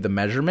party to do the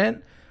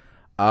measurement,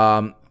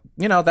 that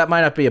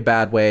might not be a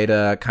bad way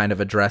to kind of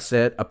address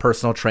it. A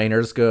personal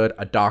trainer's good.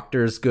 A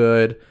doctor's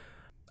good.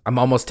 I'm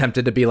almost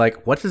tempted to be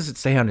like, what does it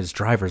say on his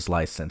driver's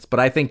license? But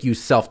I think you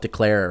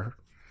self-declare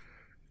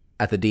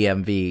at the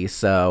DMV,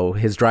 so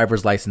his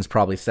driver's license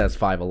probably says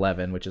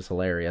 5'11", which is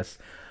hilarious.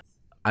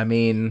 I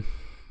mean,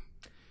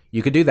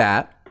 you could do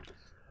that.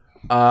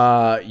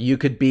 You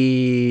could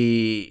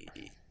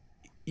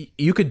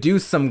do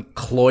some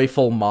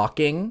cloyful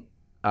mocking,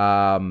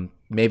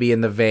 maybe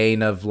in the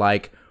vein of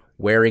like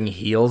wearing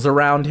heels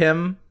around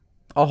him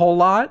a whole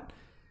lot.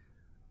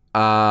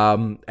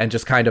 and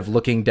just kind of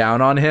looking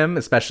down on him,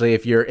 especially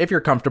if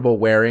you're comfortable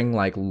wearing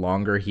like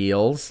longer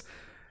heels,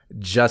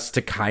 just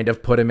to kind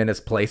of put him in his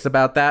place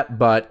about that.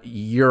 But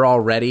you're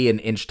already an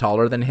inch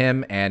taller than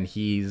him, and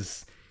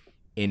he's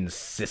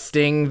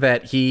insisting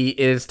that he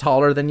is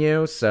taller than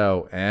you.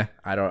 So,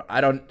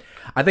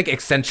 I think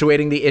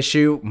accentuating the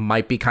issue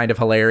might be kind of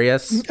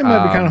hilarious. It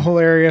might be kind of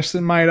hilarious.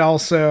 It might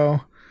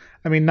also,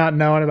 I mean, not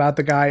knowing about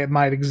the guy, it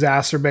might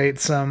exacerbate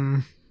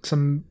some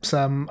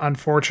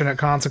unfortunate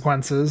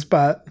consequences,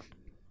 but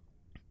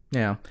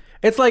yeah,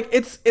 it's like,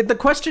 the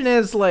question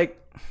is like,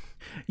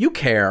 you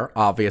care,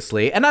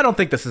 obviously, and I don't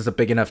think this is a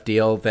big enough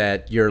deal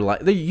that you're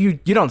like, you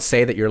don't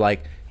say that you're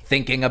like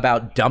thinking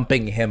about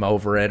dumping him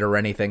over it or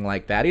anything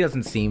like that. He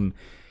doesn't seem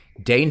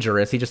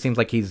dangerous. He just seems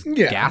like he's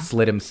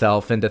gaslit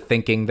himself into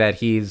thinking that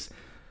he's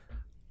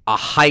a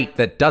height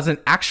that doesn't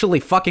actually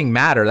fucking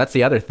matter. That's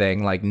the other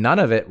thing. Like, none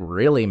of it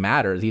really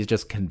matters. He's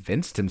just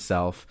convinced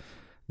himself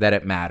that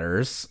it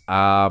matters.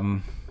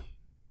 And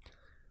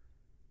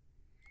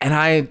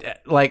I,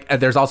 like,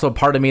 there's also a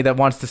part of me that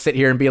wants to sit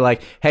here and be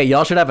like, hey,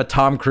 y'all should have a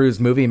Tom Cruise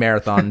movie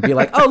marathon and be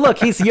like, oh, look,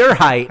 he's your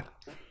height.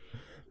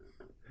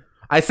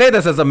 I say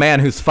this as a man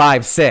who's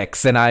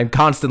 5'6", and I'm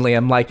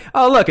like,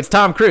 oh, look, it's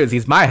Tom Cruise.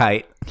 He's my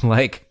height.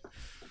 Like,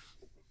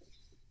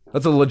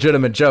 that's a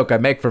legitimate joke I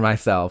make for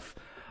myself.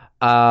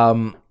 Yeah,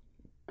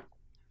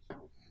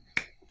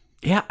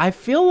 I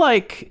feel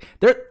like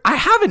I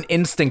have an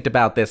instinct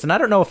about this, and I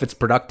don't know if it's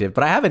productive,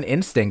 but I have an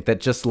instinct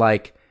that just,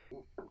 like,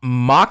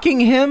 mocking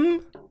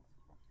him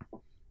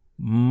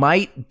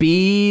might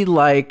be,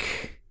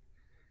 like,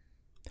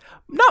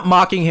 not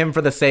mocking him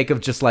for the sake of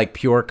just, like,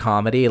 pure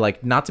comedy,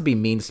 like, not to be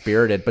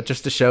mean-spirited, but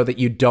just to show that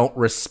you don't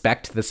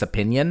respect this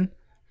opinion.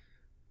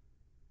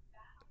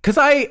 Because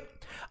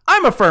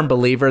I'm a firm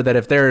believer that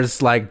if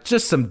there's, like,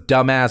 just some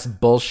dumbass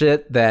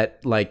bullshit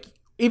that, like,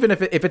 even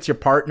if it's your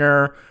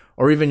partner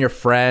or even your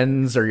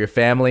friends or your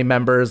family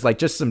members, like,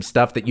 just some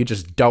stuff that you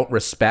just don't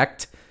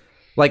respect.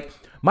 Like,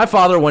 my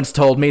father once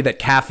told me that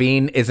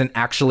caffeine isn't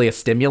actually a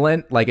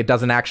stimulant. Like, it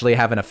doesn't actually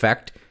have an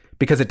effect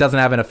because it doesn't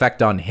have an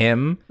effect on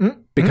him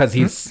because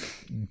he's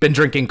been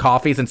drinking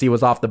coffee since he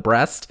was off the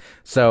breast.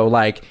 So,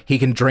 like, he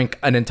can drink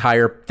an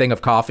entire thing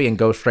of coffee and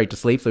go straight to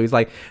sleep. So he's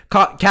like,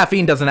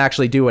 caffeine doesn't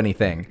actually do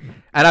anything.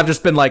 And I've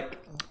just been like,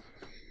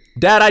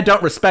 Dad, I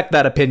don't respect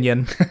that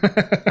opinion.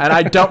 And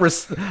I don't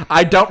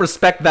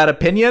respect that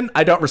opinion.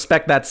 I don't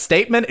respect that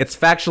statement. It's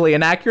factually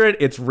inaccurate.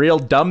 It's real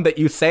dumb that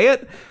you say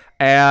it.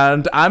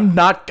 And I'm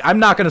not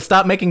going to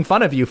stop making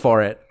fun of you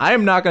for it. I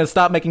am not going to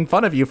stop making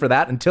fun of you for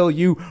that until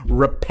you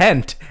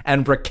repent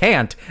and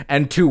recant.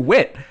 And to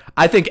wit,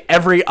 I think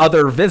every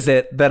other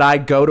visit that I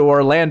go to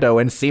Orlando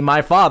and see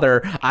my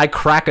father, I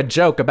crack a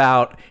joke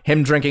about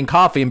him drinking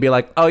coffee and be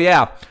like, oh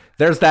yeah,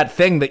 there's that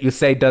thing that you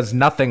say does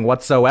nothing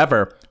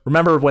whatsoever.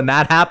 Remember when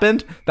that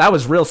happened? That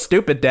was real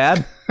stupid,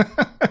 Dad.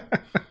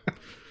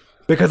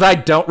 Because I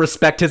don't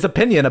respect his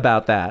opinion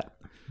about that.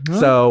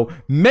 So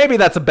maybe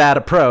that's a bad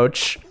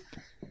approach.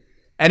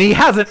 And he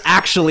hasn't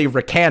actually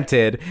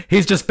recanted.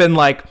 He's just been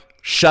like,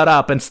 shut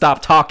up and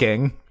stop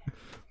talking.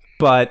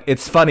 But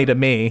it's funny to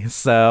me,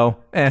 so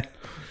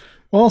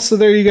Well, so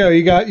there you go.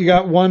 You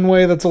got one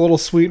way that's a little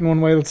sweet and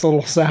one way that's a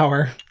little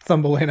sour,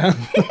 Thumbelina.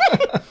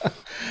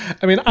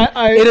 I mean,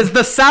 it is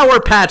the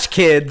Sour Patch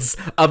Kids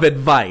of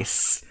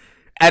advice.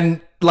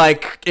 And,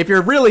 like, if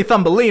you're really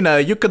Thumbelina,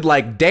 you could,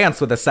 like,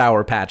 dance with a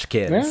Sour Patch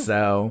Kid. Yeah.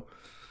 So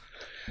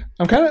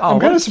I'm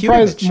kind of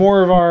surprised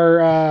more of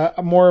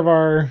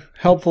our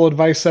helpful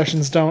advice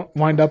sessions don't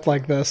wind up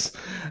like this.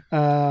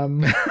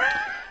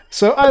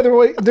 So either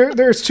way,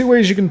 there's two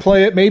ways you can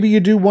play it. Maybe you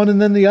do one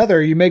and then the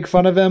other. You make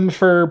fun of him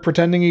for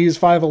pretending he's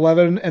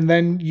 5'11", and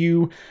then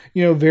you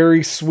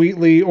very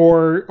sweetly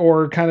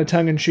or kind of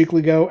tongue in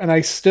cheekly go, and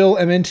I still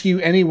am into you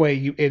anyway,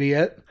 you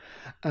idiot.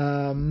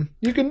 I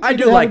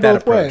do like that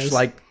approach. Ways.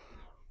 Like,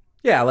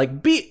 yeah,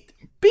 like be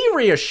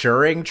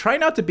reassuring. Try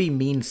not to be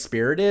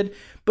mean-spirited,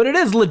 but it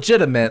is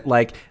legitimate.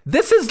 Like,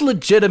 this is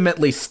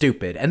legitimately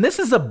stupid, and this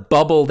is a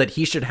bubble that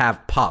he should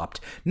have popped.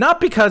 Not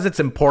because it's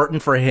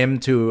important for him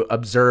to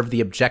observe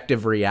the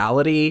objective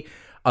reality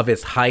of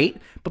his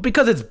height, but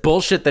because it's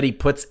bullshit that he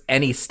puts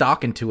any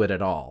stock into it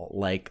at all.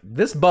 Like,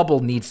 this bubble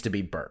needs to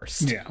be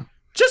burst. Yeah.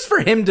 Just for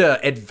him to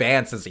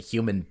advance as a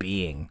human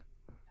being.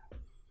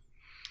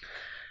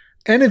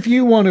 And if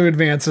you want to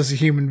advance as a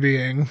human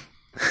being...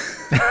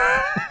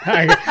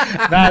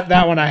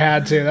 that one I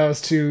had to. That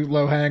was too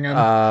low hanging.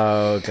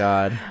 Oh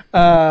God.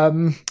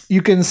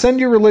 You can send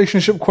your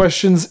relationship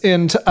questions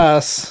in to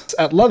us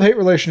at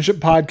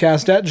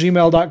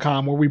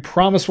lovehaterelationshippodcast@gmail.com, where we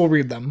promise we'll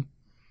read them.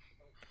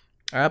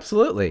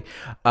 Absolutely.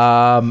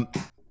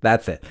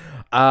 That's it.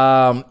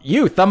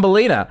 You,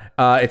 Thumbelina,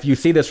 if you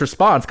see this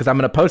response, because I'm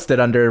going to post it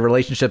under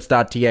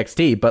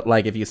relationships.txt, but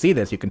like if you see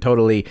this, you can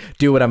totally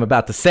do what I'm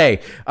about to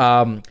say.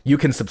 You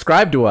can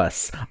subscribe to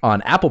us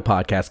on Apple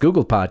Podcasts,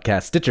 Google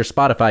Podcasts, Stitcher,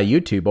 Spotify,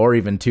 YouTube, or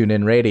even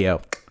TuneIn Radio.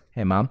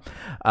 Hey, Mom.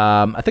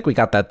 I think we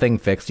got that thing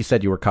fixed. You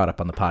said you were caught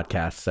up on the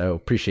podcast, so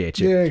appreciate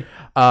you. Yay.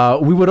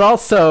 We would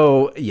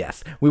also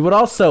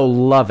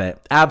love it,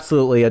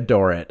 absolutely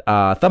adore it,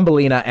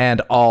 Thumbelina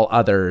and all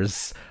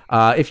others,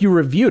 if you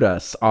reviewed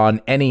us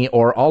on any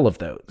or all of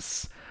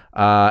those.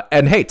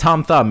 And hey,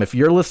 Tom Thumb, if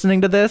you're listening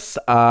to this,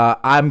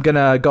 I'm going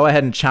to go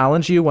ahead and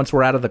challenge you once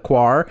we're out of the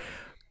quar.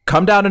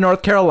 Come down to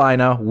North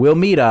Carolina, we'll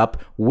meet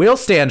up, we'll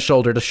stand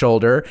shoulder to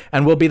shoulder,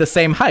 and we'll be the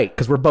same height,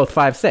 because we're both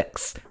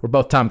 5'6". We're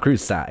both Tom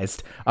Cruise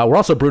sized. We're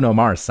also Bruno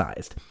Mars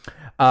sized.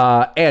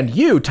 And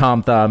you,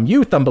 Tom Thumb,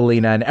 you,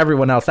 Thumbelina, and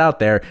everyone else out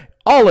there,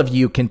 all of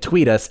you can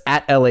tweet us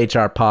at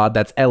LHRPod,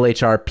 that's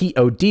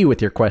LHRPOD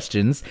with your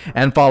questions,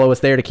 and follow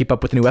us there to keep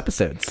up with new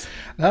episodes.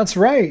 That's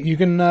right. You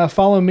can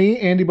follow me,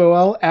 Andy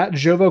Boel, at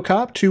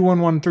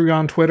JovoCop2113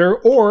 on Twitter,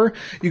 or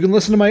you can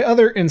listen to my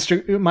other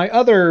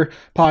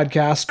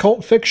podcast,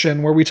 Cult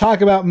Fiction, where we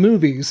talk about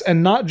movies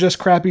and not just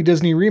crappy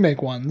Disney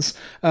remake ones,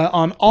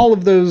 on all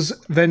of those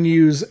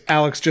venues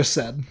Alex just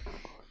said.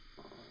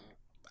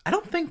 I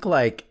don't think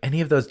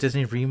any of those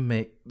Disney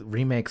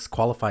remakes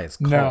qualify as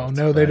cult.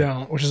 No, they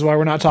don't, which is why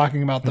we're not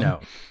talking about them. No.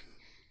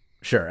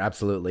 Sure,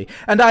 absolutely.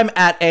 And I'm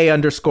at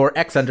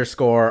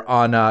 @A_X_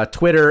 on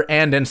Twitter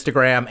and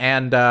Instagram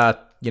and,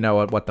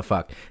 what the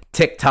fuck,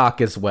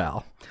 TikTok as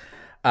well.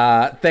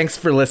 Thanks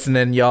for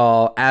listening,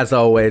 y'all. As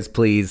always,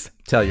 please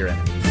tell your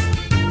enemies.